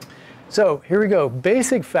 So here we go.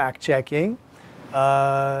 Basic fact checking.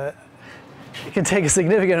 It can take a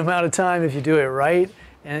significant amount of time if you do it right.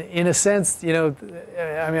 And in a sense,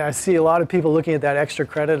 I see a lot of people looking at that extra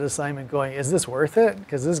credit assignment going, is this worth it?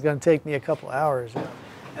 Because this is going to take me a couple hours. And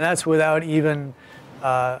that's without even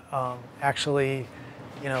actually,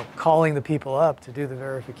 calling the people up to do the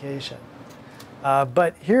verification.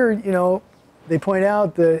 But here, they point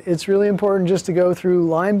out that it's really important just to go through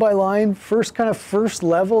line by line. First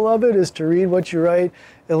level of it is to read what you write,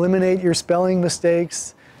 eliminate your spelling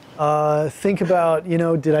mistakes. Think about,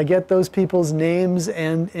 did I get those people's names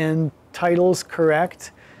and titles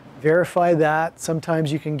correct? Verify that.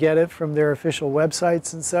 Sometimes you can get it from their official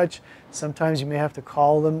websites and such. Sometimes you may have to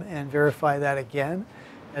call them and verify that again.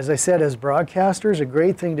 As I said, as broadcasters, a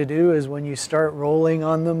great thing to do is when you start rolling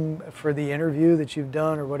on them for the interview that you've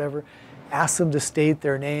done or whatever, ask them to state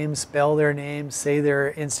their name, spell their name, say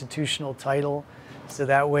their institutional title, so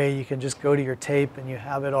that way you can just go to your tape and you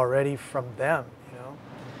have it already from them.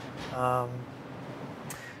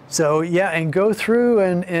 So yeah, and go through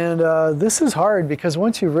and this is hard because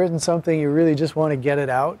once you've written something, you really just want to get it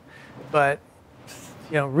out. But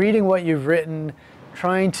reading what you've written,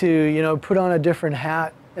 trying to put on a different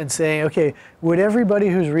hat and saying, okay, would everybody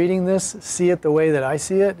who's reading this see it the way that I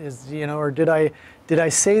see it? Or did I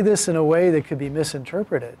say this in a way that could be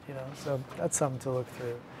misinterpreted? So that's something to look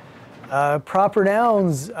through. Proper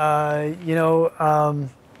nouns,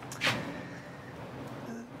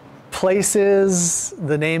 places,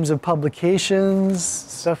 the names of publications,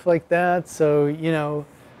 stuff like that. So,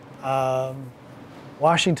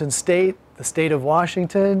 Washington State, the state of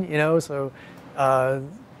Washington, so how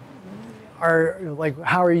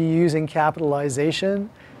are you using capitalization?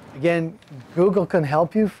 Again, Google can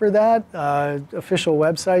help you for that. Official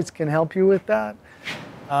websites can help you with that.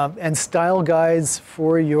 And style guides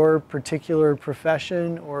for your particular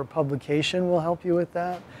profession or publication will help you with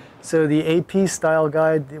that. So the AP style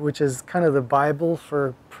guide, which is kind of the Bible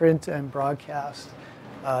for print and broadcast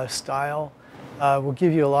style, will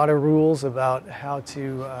give you a lot of rules about how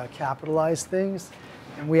to capitalize things.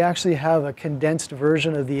 And we actually have a condensed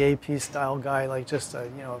version of the AP style guide, like just a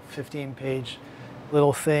 15-page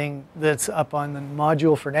little thing that's up on the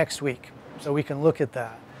module for next week. So we can look at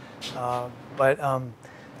that. But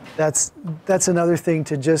that's another thing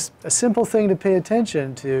to just, a simple thing to pay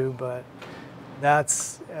attention to, but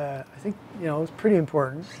that's, I think, it's pretty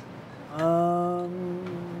important.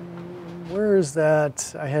 Where is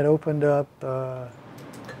that? I had opened up,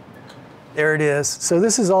 there it is. So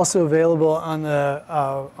this is also available on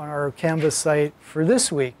our Canvas site for this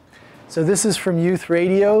week. So this is from Youth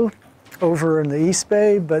Radio over in the East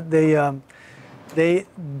Bay, but they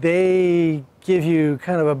give you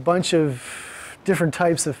kind of a bunch of different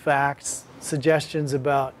types of facts, suggestions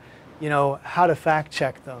about, how to fact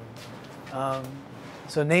check them.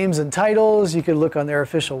 So names and titles, you could look on their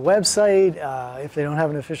official website. If they don't have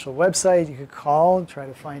an official website, you could call and try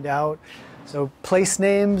to find out. So place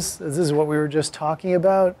names, this is what we were just talking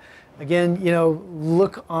about. Again,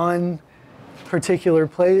 look on particular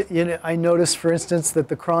place. I noticed, for instance, that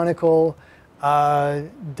the Chronicle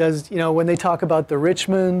does, when they talk about the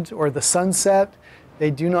Richmond or the Sunset, they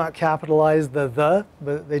do not capitalize but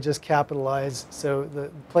they just capitalize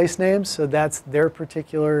the place names. So that's their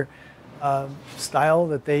particular style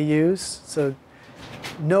that they use. So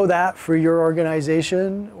know that for your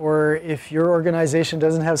organization, or if your organization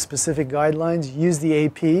doesn't have specific guidelines, use the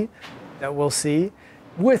AP that we'll see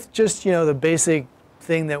with just, the basic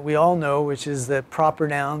thing that we all know, which is that proper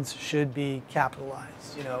nouns should be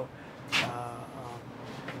capitalized,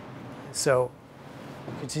 So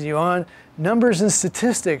continue on. Numbers and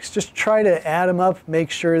statistics, just try to add them up,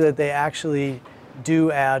 make sure that they actually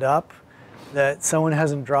do add up, that someone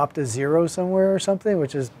hasn't dropped a 0 somewhere or something,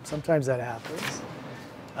 which is sometimes that happens.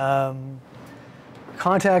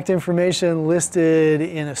 Contact information listed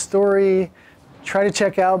in a story. Try to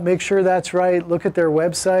check out, make sure that's right. Look at their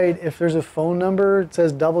website. If there's a phone number, it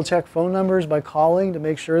says double check phone numbers by calling to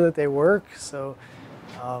make sure that they work. So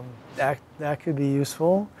that could be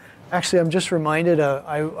useful. Actually, I'm just reminded,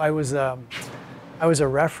 I was a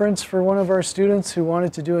reference for one of our students who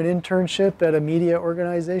wanted to do an internship at a media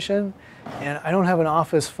organization, and I don't have an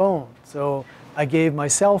office phone, so I gave my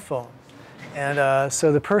cell phone. And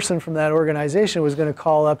so the person from that organization was going to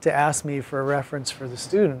call up to ask me for a reference for the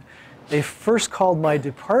student. They first called my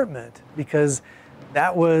department because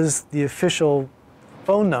that was the official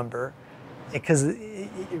phone number,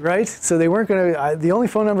 right? So they weren't going to, the only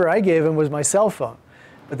phone number I gave him was my cell phone.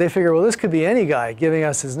 But they figured, well, this could be any guy giving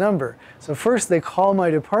us his number. So first they call my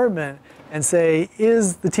department and say,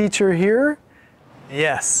 is the teacher here?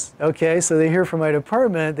 Yes. Okay, so they hear from my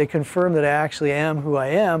department, they confirm that I actually am who I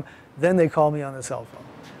am, then they call me on the cell phone.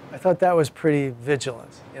 I thought that was pretty vigilant,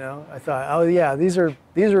 I thought, oh yeah, these are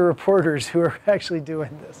reporters who are actually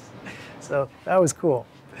doing this. So that was cool.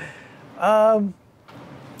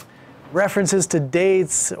 References to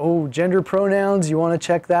dates, gender pronouns, you want to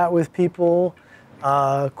check that with people.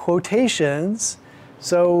 Quotations.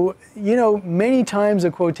 So, many times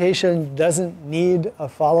a quotation doesn't need a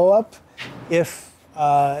follow-up if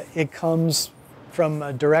it comes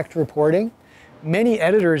from direct reporting. Many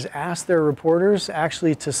editors ask their reporters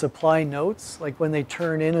actually to supply notes, like when they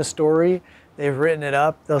turn in a story, they've written it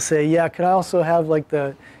up, they'll say, yeah, could I also have like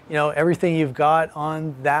the, everything you've got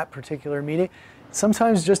on that particular meeting?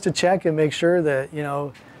 Sometimes just to check and make sure that,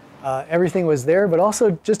 everything was there, but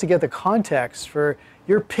also just to get the context for,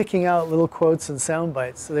 you're picking out little quotes and sound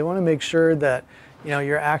bites. So they want to make sure that,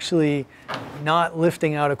 you're actually not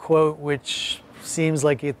lifting out a quote which seems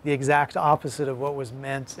like the exact opposite of what was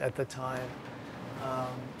meant at the time.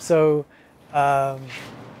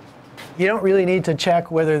 You don't really need to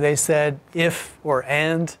check whether they said if or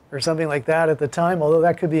and or something like that at the time, although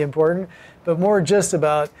that could be important, but more just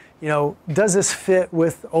about, does this fit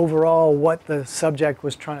with overall what the subject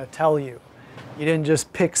was trying to tell you? You didn't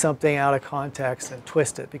just pick something out of context and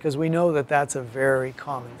twist it, because we know that that's a very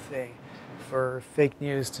common thing for fake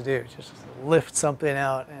news to do, just lift something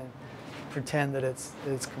out and pretend that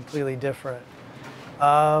it's completely different.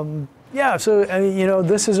 Yeah, so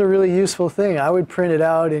this is a really useful thing. I would print it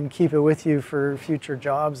out and keep it with you for future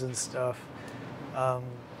jobs and stuff,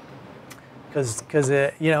 because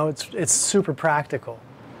it's super practical,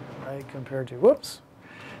 right? Compared to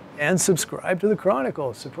and subscribe to the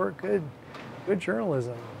Chronicle, support good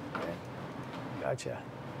journalism. Okay. Gotcha.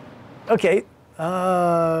 Okay,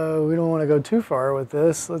 we don't want to go too far with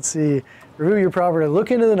this. Let's see. Review your property.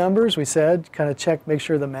 Look into the numbers. We said kind of check, make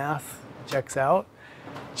sure the math checks out.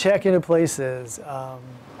 Check into places.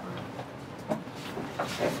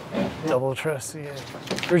 Double trust. Yeah.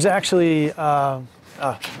 There's actually,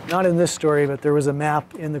 not in this story, but there was a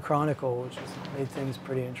map in the Chronicle which made things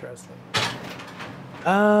pretty interesting.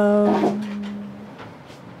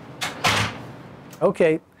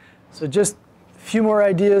 Okay, so just a few more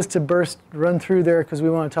ideas to run through there because we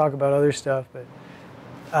want to talk about other stuff.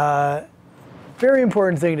 But very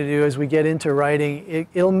important thing to do as we get into writing.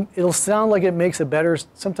 It'll sound like it makes a better.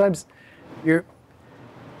 Sometimes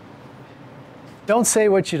don't say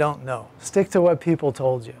what you don't know. Stick to what people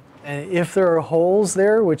told you. And if there are holes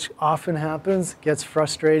there, which often happens, gets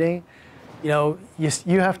frustrating. You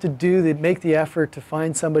have to make the effort to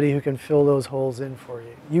find somebody who can fill those holes in for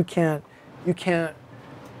you. You can't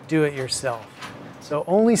do it yourself. So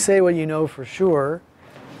only say what you know for sure,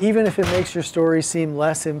 even if it makes your story seem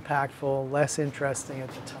less impactful, less interesting at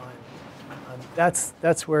the time.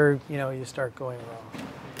 That's where you start going wrong.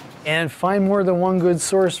 And find more than one good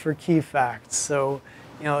source for key facts. So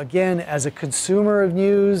again, as a consumer of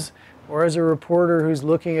news or as a reporter who's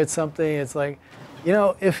looking at something, it's like,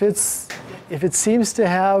 if it seems to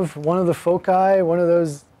have one of the foci, one of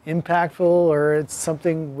those impactful, or it's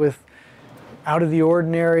something with out of the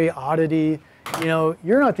ordinary, oddity,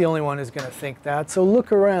 you're not the only one who's going to think that. So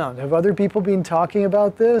look around. Have other people been talking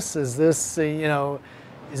about this? Is this,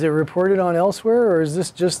 Is it reported on elsewhere, or is this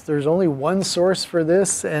just there's only one source for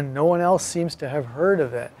this and no one else seems to have heard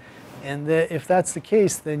of it? And if that's the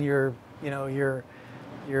case, then your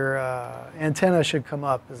antenna should come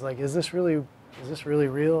up. It's like, is this really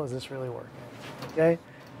real? Is this really working? Okay.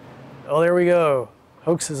 Oh, there we go.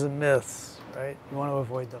 Hoaxes and myths, right? You want to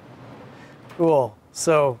avoid them. Cool.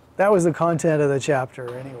 So that was the content of the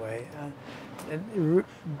chapter, anyway.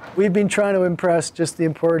 We've been trying to impress just the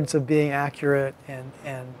importance of being accurate and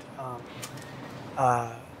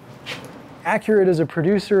accurate as a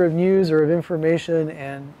producer of news or of information,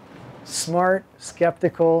 and smart,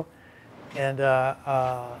 skeptical, and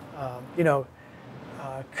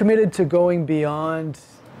committed to going beyond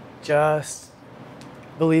just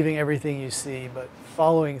believing everything you see, but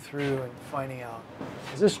following through and finding out,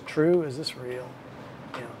 is this true? Is this real?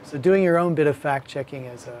 So doing your own bit of fact checking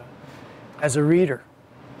as a reader.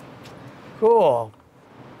 Cool.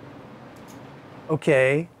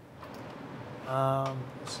 Okay.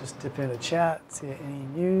 Let's just dip into chat, see any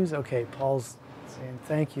news. Okay, Paul's saying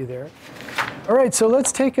thank you there. All right, so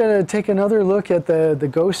let's take another look at the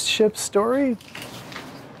ghost ship story.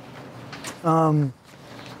 So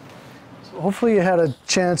hopefully you had a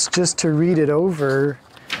chance just to read it over.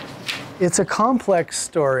 It's a complex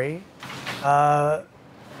story.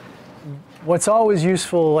 What's always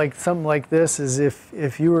useful, like something like this, is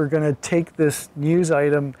if you were going to take this news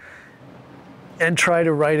item and try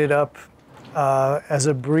to write it up as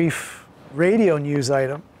a brief radio news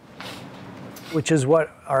item, which is what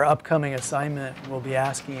our upcoming assignment will be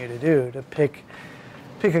asking you to do, to pick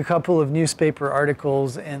a couple of newspaper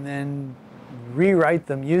articles and then rewrite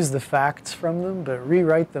them, use the facts from them, but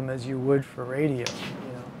rewrite them as you would for radio.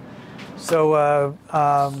 So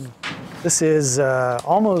this is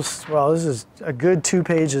this is a good 2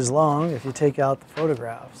 pages long if you take out the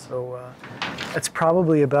photographs. So that's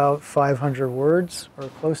probably about 500 words or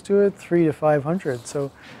close to it, 300 to 500.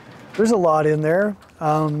 So there's a lot in there.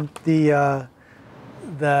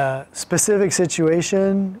 The specific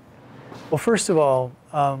situation, well, first of all,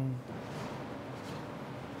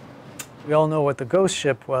 we all know what the ghost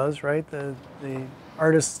ship was, right? The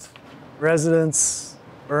artist's residence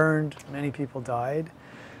burned, many people died.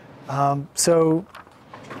 So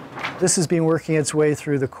this has been working its way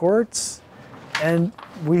through the courts, and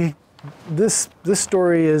this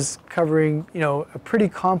story is covering, a pretty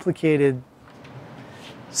complicated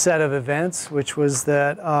set of events, which was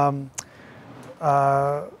that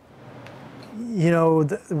they're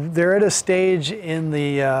at a stage in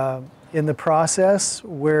the process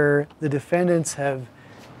where the defendants have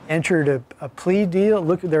entered a plea deal.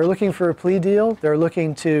 They're looking for a plea deal. They're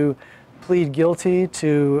looking to plead guilty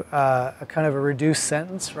to a kind of a reduced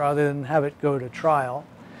sentence rather than have it go to trial.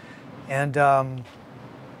 And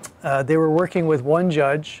they were working with one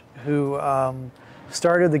judge who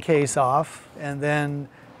started the case off and then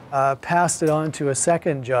passed it on to a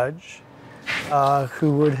second judge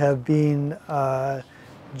who would have been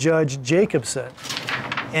Judge Jacobson.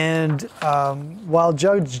 And while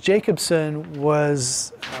Judge Jacobson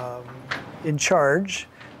was in charge,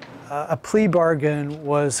 a plea bargain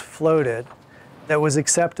was floated that was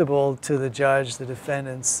acceptable to the judge, the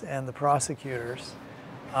defendants, and the prosecutors.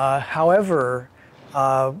 However,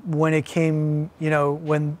 when it came,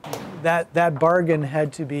 when that bargain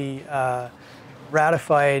had to be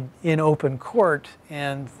ratified in open court,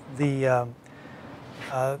 and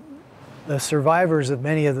the survivors of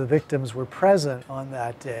many of the victims were present on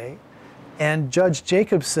that day, and Judge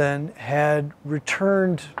Jacobson had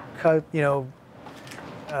returned,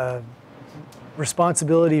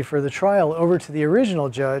 responsibility for the trial over to the original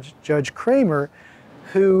judge, Judge Kramer,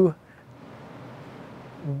 who,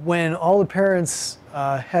 when all the parents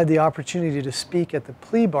had the opportunity to speak at the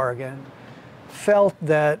plea bargain, felt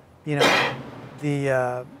that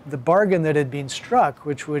the bargain that had been struck,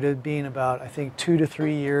 which would have been about, I think, 2 to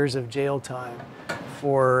 3 years of jail time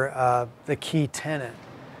for the key tenant,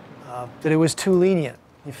 that it was too lenient.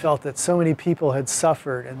 He felt that so many people had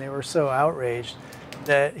suffered and they were so outraged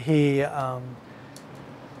that he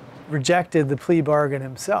rejected the plea bargain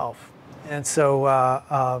himself. And so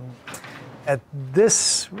at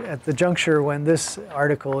the juncture when this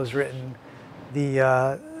article is written,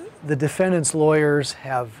 the defendant's lawyers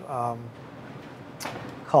have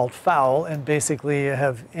called foul and basically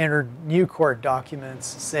have entered new court documents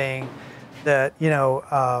saying that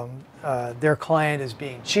their client is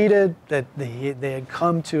being cheated, that they had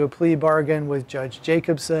come to a plea bargain with Judge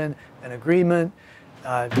Jacobson, an agreement.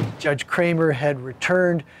 Judge Kramer had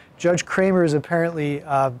returned. Judge Kramer is apparently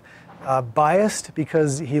biased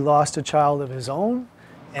because he lost a child of his own,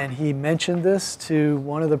 and he mentioned this to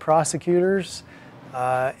one of the prosecutors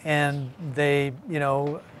and they,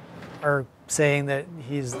 are saying that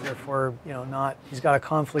he's therefore, not, he's got a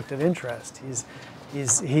conflict of interest.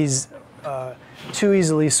 He's too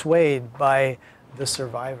easily swayed by the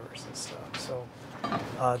survivors and stuff. So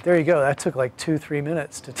there you go. That took like 2-3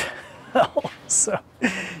 minutes to tell. So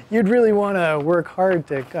you'd really want to work hard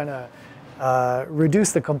to kind of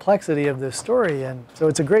reduce the complexity of this story. And so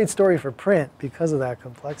it's a great story for print because of that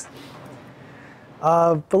complexity.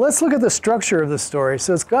 But let's look at the structure of the story.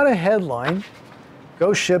 So it's got a headline.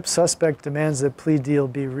 Ghost ship suspect demands that plea deal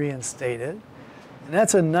be reinstated. And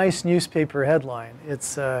that's a nice newspaper headline.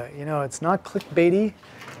 It's, it's not clickbaity,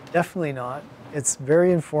 definitely not. It's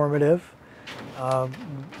very informative.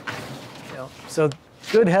 So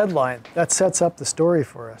good headline. That sets up the story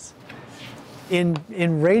for us. In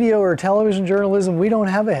radio or television journalism, we don't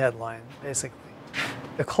have a headline, basically.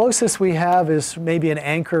 The closest we have is maybe an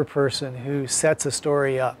anchor person who sets a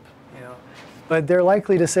story up. But they're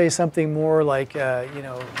likely to say something more like,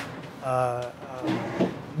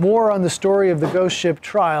 more on the story of the ghost ship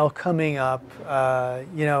trial coming up.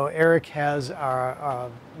 Eric has our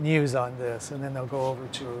news on this, and then they'll go over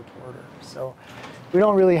to a reporter. So we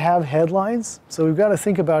don't really have headlines. So we've got to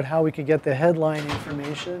think about how we could get the headline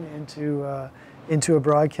information into a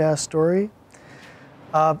broadcast story.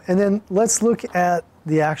 And then let's look at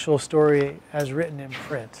the actual story as written in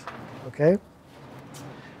print, okay?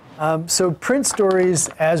 So print stories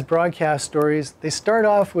as broadcast stories, they start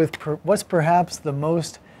off with what's perhaps the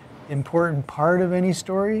most important part of any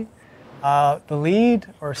story, the lead,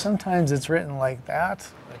 or sometimes it's written like that,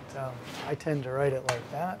 but I tend to write it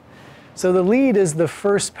like that. So the lead is the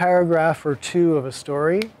first paragraph or two of a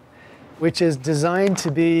story, which is designed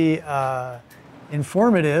to be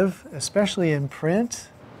informative, especially in print,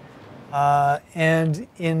 and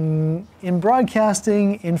in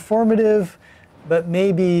broadcasting, informative, but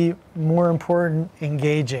maybe more important,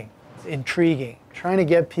 engaging, intriguing, trying to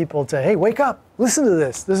get people to, hey, wake up, listen to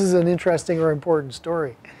this. This is an interesting or important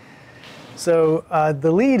story. So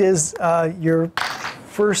the lead is your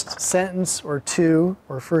first sentence or two,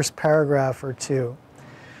 or first paragraph or two.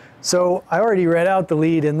 So I already read out the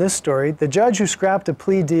lead in this story. The judge who scrapped a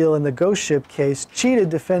plea deal in the ghost ship case cheated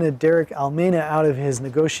defendant Derek Almena out of his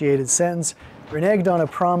negotiated sentence, reneged on a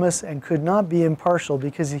promise, and could not be impartial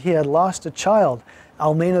because he had lost a child,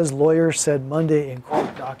 Almena's lawyer said Monday in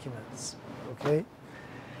court documents. Okay,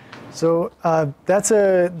 so that's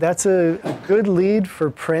a good lead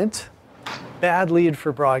for print, bad lead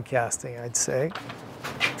for broadcasting, I'd say.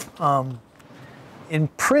 In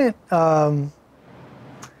print, there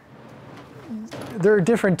are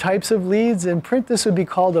different types of leads. In print, this would be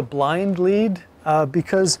called a blind lead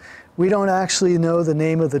because we don't actually know the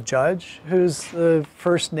name of the judge who's the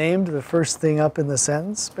first named, the first thing up in the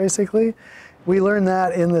sentence, basically. We learn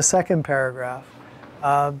that in the second paragraph.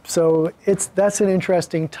 So that's an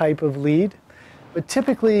interesting type of lead. But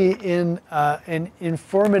typically in an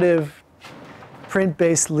informative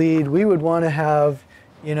print-based lead, we would want to have,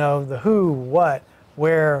 the who, what,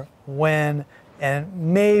 where, when, and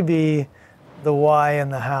maybe the why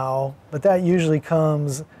and the how. But that usually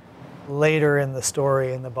comes later in the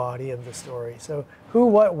story, in the body of the story. So who,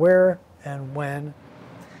 what, where, and when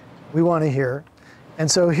we want to hear.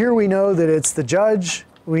 And so here we know that it's the judge.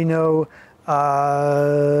 We know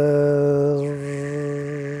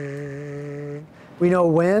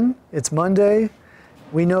when, it's Monday.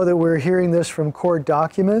 We know that we're hearing this from court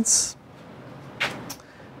documents.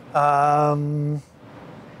 So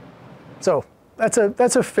that's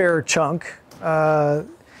a fair chunk. And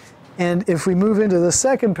if we move into the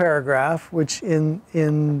second paragraph, which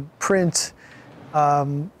in print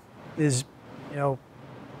is,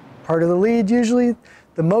 part of the lead usually,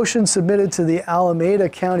 the motion submitted to the Alameda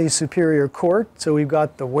County Superior Court, so we've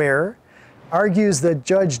got the where, argues that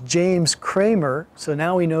Judge James Kramer, so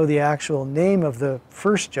now we know the actual name of the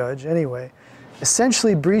first judge anyway,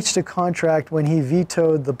 essentially breached a contract when he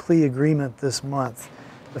vetoed the plea agreement this month.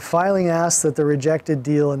 The filing asks that the rejected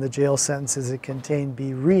deal and the jail sentences it contained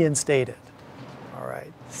be reinstated. All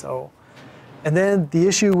right, so, and then the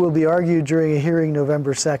issue will be argued during a hearing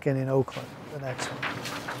November 2nd in Oakland, the next one.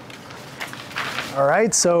 All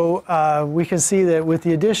right, so we can see that with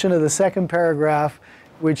the addition of the second paragraph,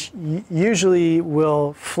 which usually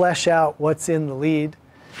will flesh out what's in the lead,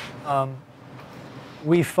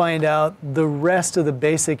 we find out the rest of the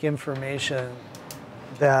basic information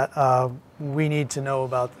that we need to know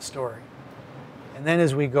about the story. And then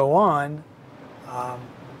as we go on,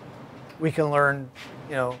 we can learn,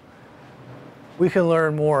 we can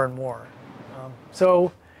learn more and more.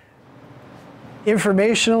 So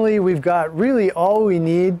informationally, we've got really all we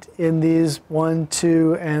need in these 1,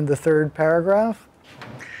 2, and the third paragraph.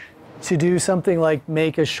 to do something like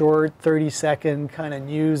make a short 30-second kind of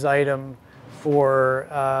news item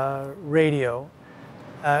for radio.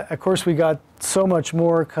 Of course, we got so much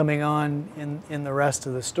more coming on in the rest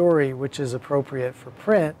of the story, which is appropriate for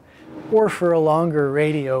print or for a longer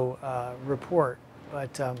radio report.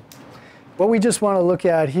 But what we just want to look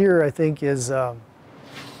at here, I think, is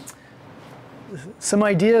some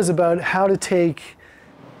ideas about how to take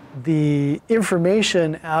the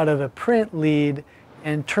information out of a print lead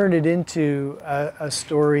and turn it into a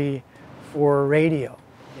story for radio,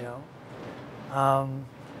 you know.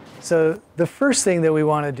 So the first thing that we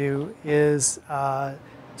want to do is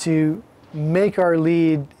to make our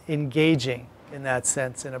lead engaging in that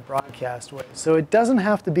sense in a broadcast way. So it doesn't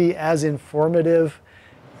have to be as informative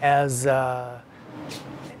as an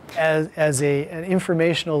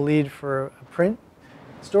informational lead for a print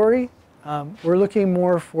story. We're looking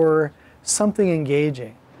more for something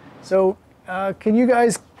engaging. So can you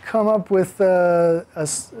guys come up with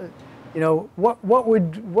you know, what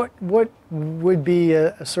would be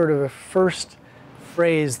a sort of a first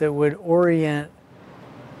phrase that would orient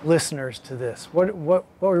listeners to this? What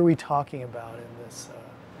are we talking about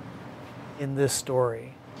in this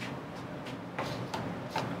story?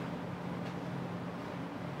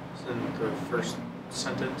 In the first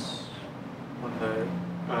sentence, one that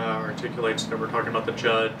articulates that we're talking about the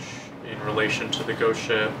judge in relation to the ghost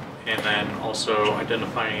ship, and then also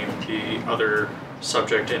identifying the other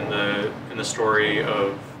subject in the story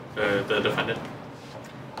of the defendant.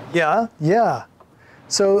 Yeah, yeah.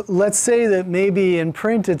 So let's say that maybe in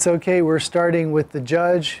print it's okay, we're starting with the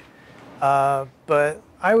judge, but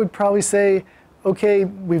I would probably say, okay,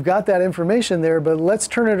 we've got that information there, but let's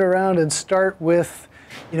turn it around and start with,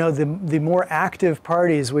 you know, the more active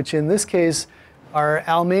parties, which in this case are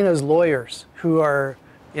Almena's lawyers, who are,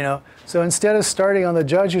 you know, so instead of starting on the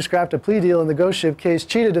judge who scrapped a plea deal in the ghost ship case,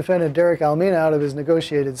 cheated defendant Derek Almena out of his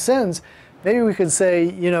negotiated sentence, maybe we could say,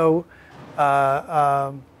 you know,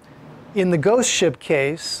 in the ghost ship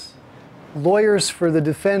case, lawyers for the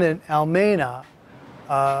defendant Almena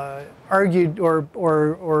argued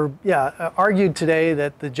argued today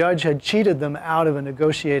that the judge had cheated them out of a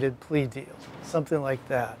negotiated plea deal, something like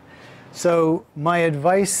that. So my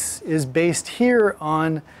advice is based here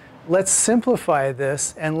on, let's simplify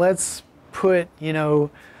this and let's put, you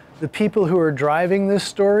know, the people who are driving this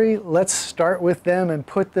story, let's start with them and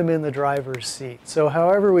put them in the driver's seat. So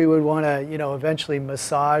however we would want to, you know, eventually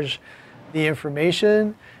massage the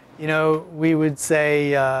information, you know, we would say,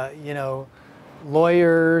 you know,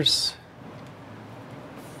 lawyers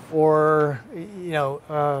for, you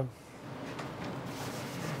know,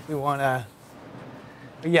 we want to,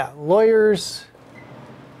 yeah, lawyers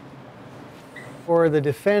for the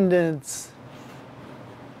defendants.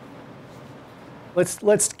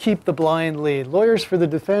 Let's keep the blind lead. Lawyers for the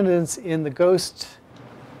defendants in the ghost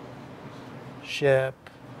ship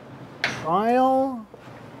trial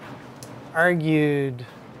argued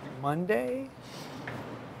Monday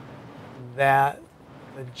that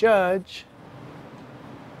the judge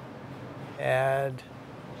had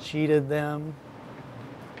cheated them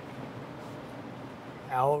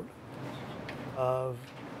out of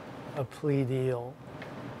a plea deal.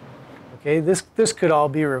 Okay, this could all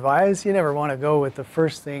be revised. You never want to go with the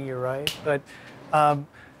first thing you write, but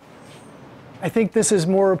I think this is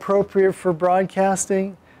more appropriate for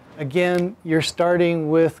broadcasting. Again, you're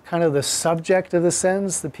starting with kind of the subject of the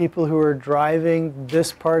sentence, the people who are driving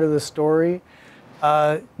this part of the story.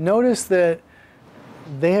 Notice that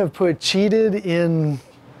they have put cheated in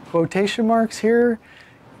quotation marks here.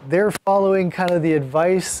 They're following kind of the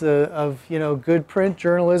advice of, you know, good print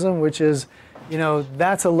journalism, which is, you know,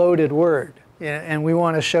 that's a loaded word. And we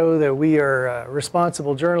want to show that we are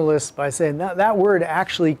responsible journalists by saying that word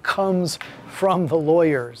actually comes from the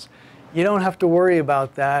lawyers. You don't have to worry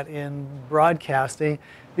about that in broadcasting,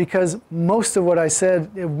 because most of what I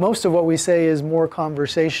said, most of what we say is more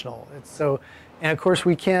conversational. And of course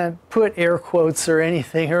we can't put air quotes or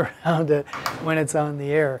anything around it when it's on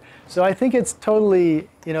the air. So I think it's totally,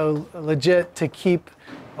 you know, legit to keep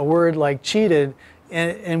a word like cheated,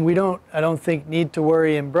 and we don't, I don't think, need to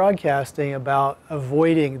worry in broadcasting about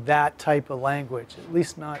avoiding that type of language, at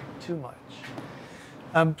least not too much.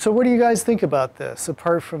 So what do you guys think about this,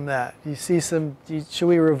 apart from that? Do you see some, should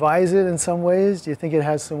we revise it in some ways? Do you think it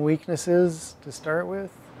has some weaknesses to start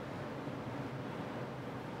with?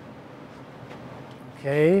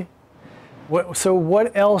 Okay. So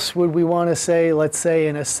what else would we want to say, let's say,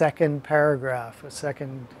 in a second paragraph, a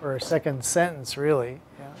second sentence, really?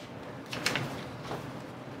 Yeah.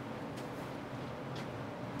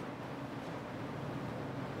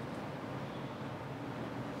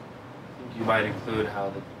 You might include how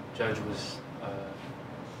the judge was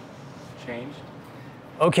changed?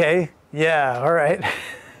 Okay, yeah, all right.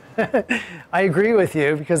 I agree with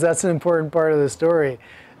you because that's an important part of the story.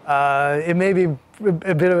 It may be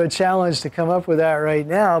a bit of a challenge to come up with that right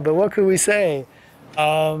now, but what could we say?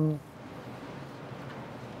 Who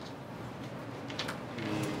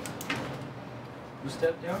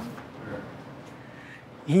stepped down? Or?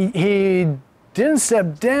 He didn't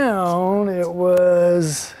step down. It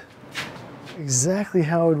was exactly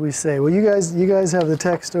how would we say? Well, you guys have the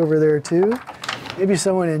text over there too. Maybe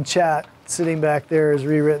someone in chat sitting back there has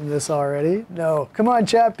rewritten this already. No, come on,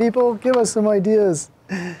 chat people, give us some ideas.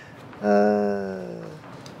 I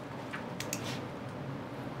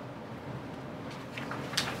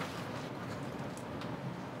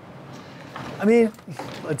mean,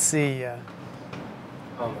 let's see. I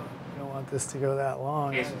don't want this to go that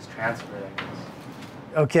long. Case was transferred, I guess.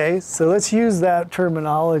 Okay, so let's use that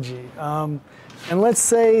terminology. And let's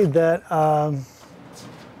say that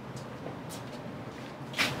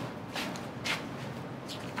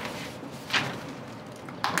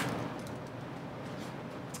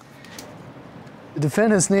the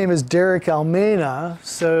defendant's name is Derek Almena.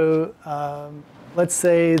 So let's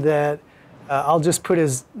say that I'll just put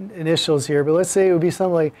his initials here, but let's say it would be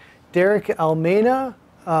something like Derek Almena.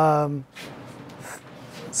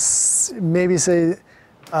 Maybe say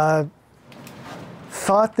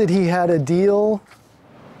thought that he had a deal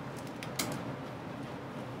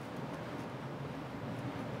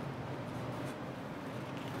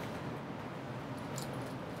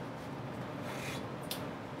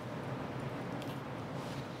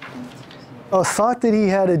thought that he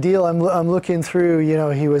had a deal. I'm looking through, you know,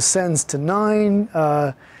 he was sentenced to 9.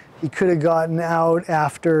 He could have gotten out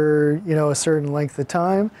after, you know, a certain length of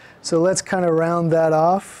time. So let's kind of round that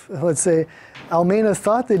off. Let's say Almena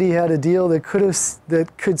thought that he had a deal that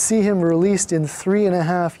could see him released in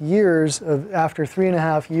 3.5 years after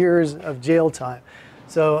 3.5 years of jail time.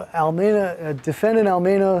 So Almena, defendant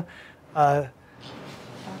Almena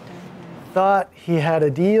thought he had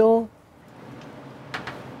a deal.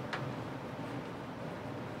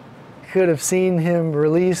 Could have seen him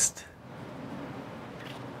released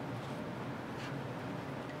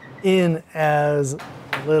in as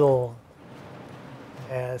little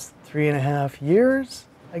as 3.5 years,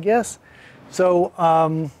 I guess. So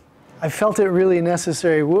I felt it really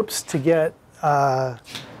necessary, to get the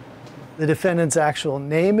defendant's actual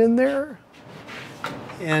name in there.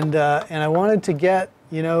 And I wanted to get,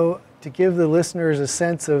 you know, to give the listeners a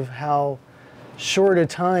sense of how short a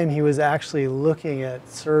time he was actually looking at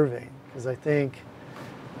serving. Because I think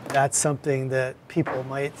that's something that people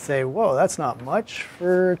might say, whoa, that's not much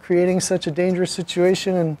for creating such a dangerous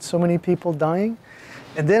situation and so many people dying.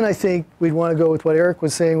 And then I think we'd want to go with what Eric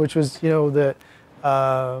was saying, which was, you know, that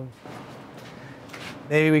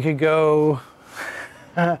maybe we could go,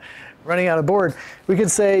 running out of board, we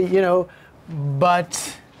could say, you know,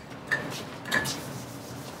 but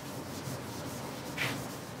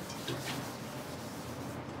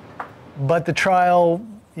the trial,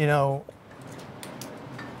 you know,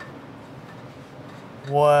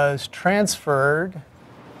 was transferred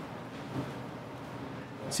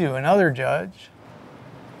to another judge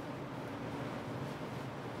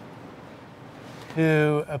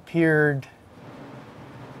who appeared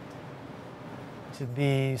to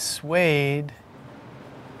be swayed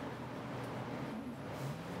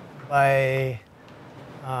by,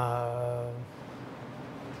 I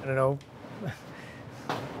don't know,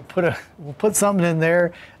 we'll put something in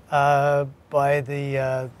there by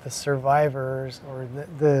the survivors, or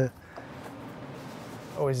the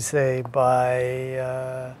what would you say,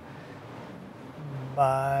 by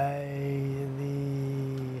the,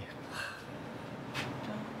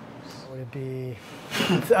 what would it be?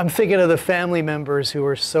 I'm thinking of the family members who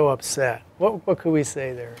were so upset. What could we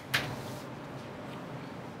say there?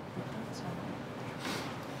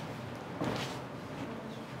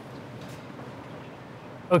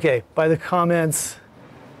 Okay, by the comments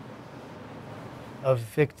of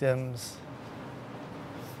victims'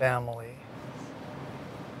 family.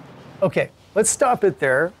 Okay, let's stop it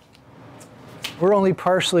there. We're only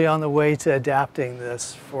partially on the way to adapting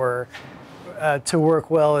this for to work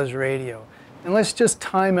well as radio. And let's just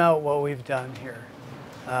time out what we've done here.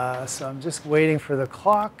 So I'm just waiting for the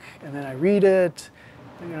clock, and then I read it.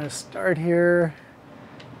 I'm going to start here.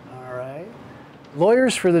 All right.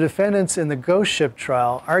 Lawyers for the defendants in the ghost ship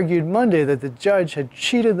trial argued Monday that the judge had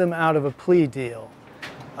cheated them out of a plea deal.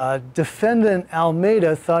 Defendant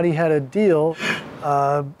Almeida thought he had a deal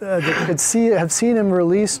that could have seen him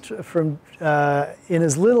released from in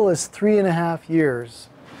as little as 3.5 years.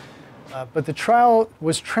 But the trial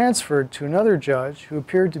was transferred to another judge who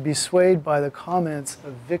appeared to be swayed by the comments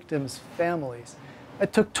of victims' families. I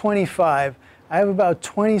took 25. I have about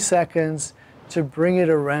 20 seconds to bring it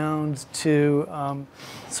around to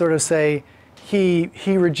sort of say he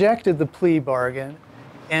rejected the plea bargain,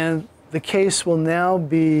 and the case will now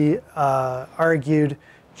be argued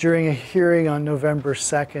during a hearing on November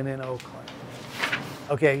 2nd in Oakland.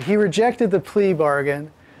 Okay, he rejected the plea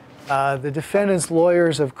bargain. The defendant's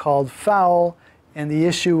lawyers have called foul, and the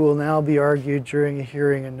issue will now be argued during a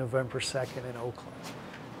hearing on November 2nd in Oakland.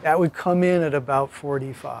 That would come in at about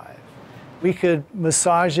 45. We could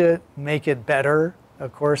massage it, make it better,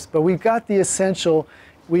 of course, but we've got the essential.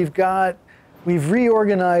 We've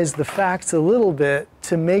reorganized the facts a little bit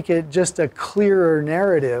to make it just a clearer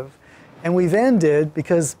narrative. And we've ended,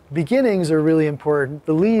 because beginnings are really important,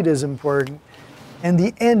 the lead is important, and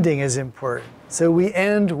the ending is important. So we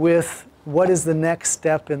end with what is the next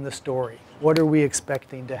step in the story? What are we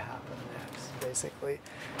expecting to happen next, basically?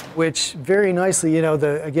 Which very nicely, you know,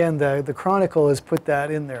 the Chronicle has put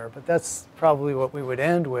that in there, but that's probably what we would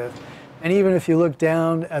end with. And even if you look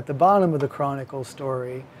down at the bottom of the Chronicle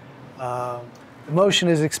story, the motion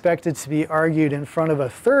is expected to be argued in front of a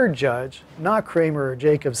third judge, not Kramer or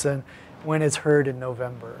Jacobson, when it's heard in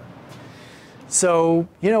November. So,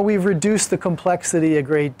 you know, we've reduced the complexity a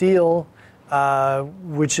great deal,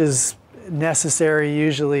 which is necessary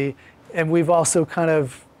usually, and we've also kind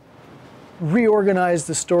of reorganized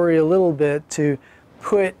the story a little bit to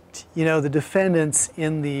put, you know, the defendants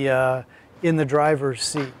in the driver's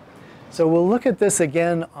seat. So we'll look at this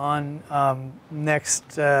again on next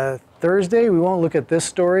Thursday. We won't look at this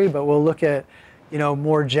story, but we'll look at, you know,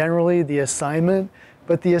 more generally the assignment.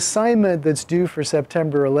 But the assignment that's due for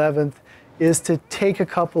September 11th is to take a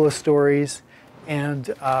couple of stories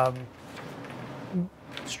and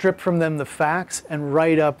strip from them the facts and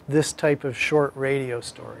write up this type of short radio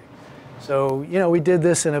story. So, you know, we did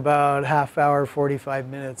this in about half hour, 45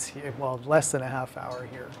 minutes here, well, less than a half hour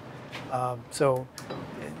here. So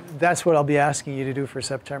that's what I'll be asking you to do for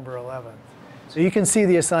September 11th. So you can see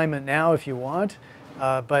the assignment now if you want,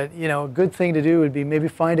 but, you know, a good thing to do would be maybe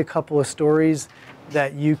find a couple of stories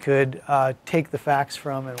that you could take the facts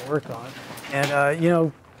from and work on. And, you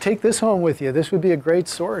know, take this home with you. This would be a great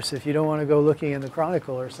source if you don't want to go looking in the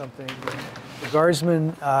Chronicle or something. The Guardsman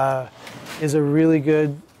is a really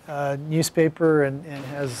good newspaper and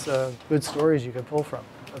has good stories you can pull from.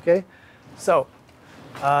 Okay? So,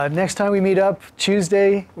 next time we meet up,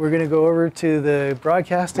 Tuesday, we're going to go over to the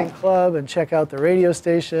Broadcasting Club and check out the radio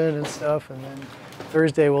station and stuff. And then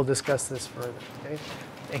Thursday, we'll discuss this further. Okay?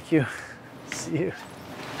 Thank you. See you.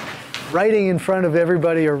 Writing in front of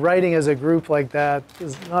everybody or writing as a group like that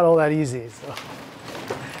is not all that easy. So,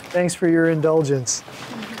 thanks for your indulgence.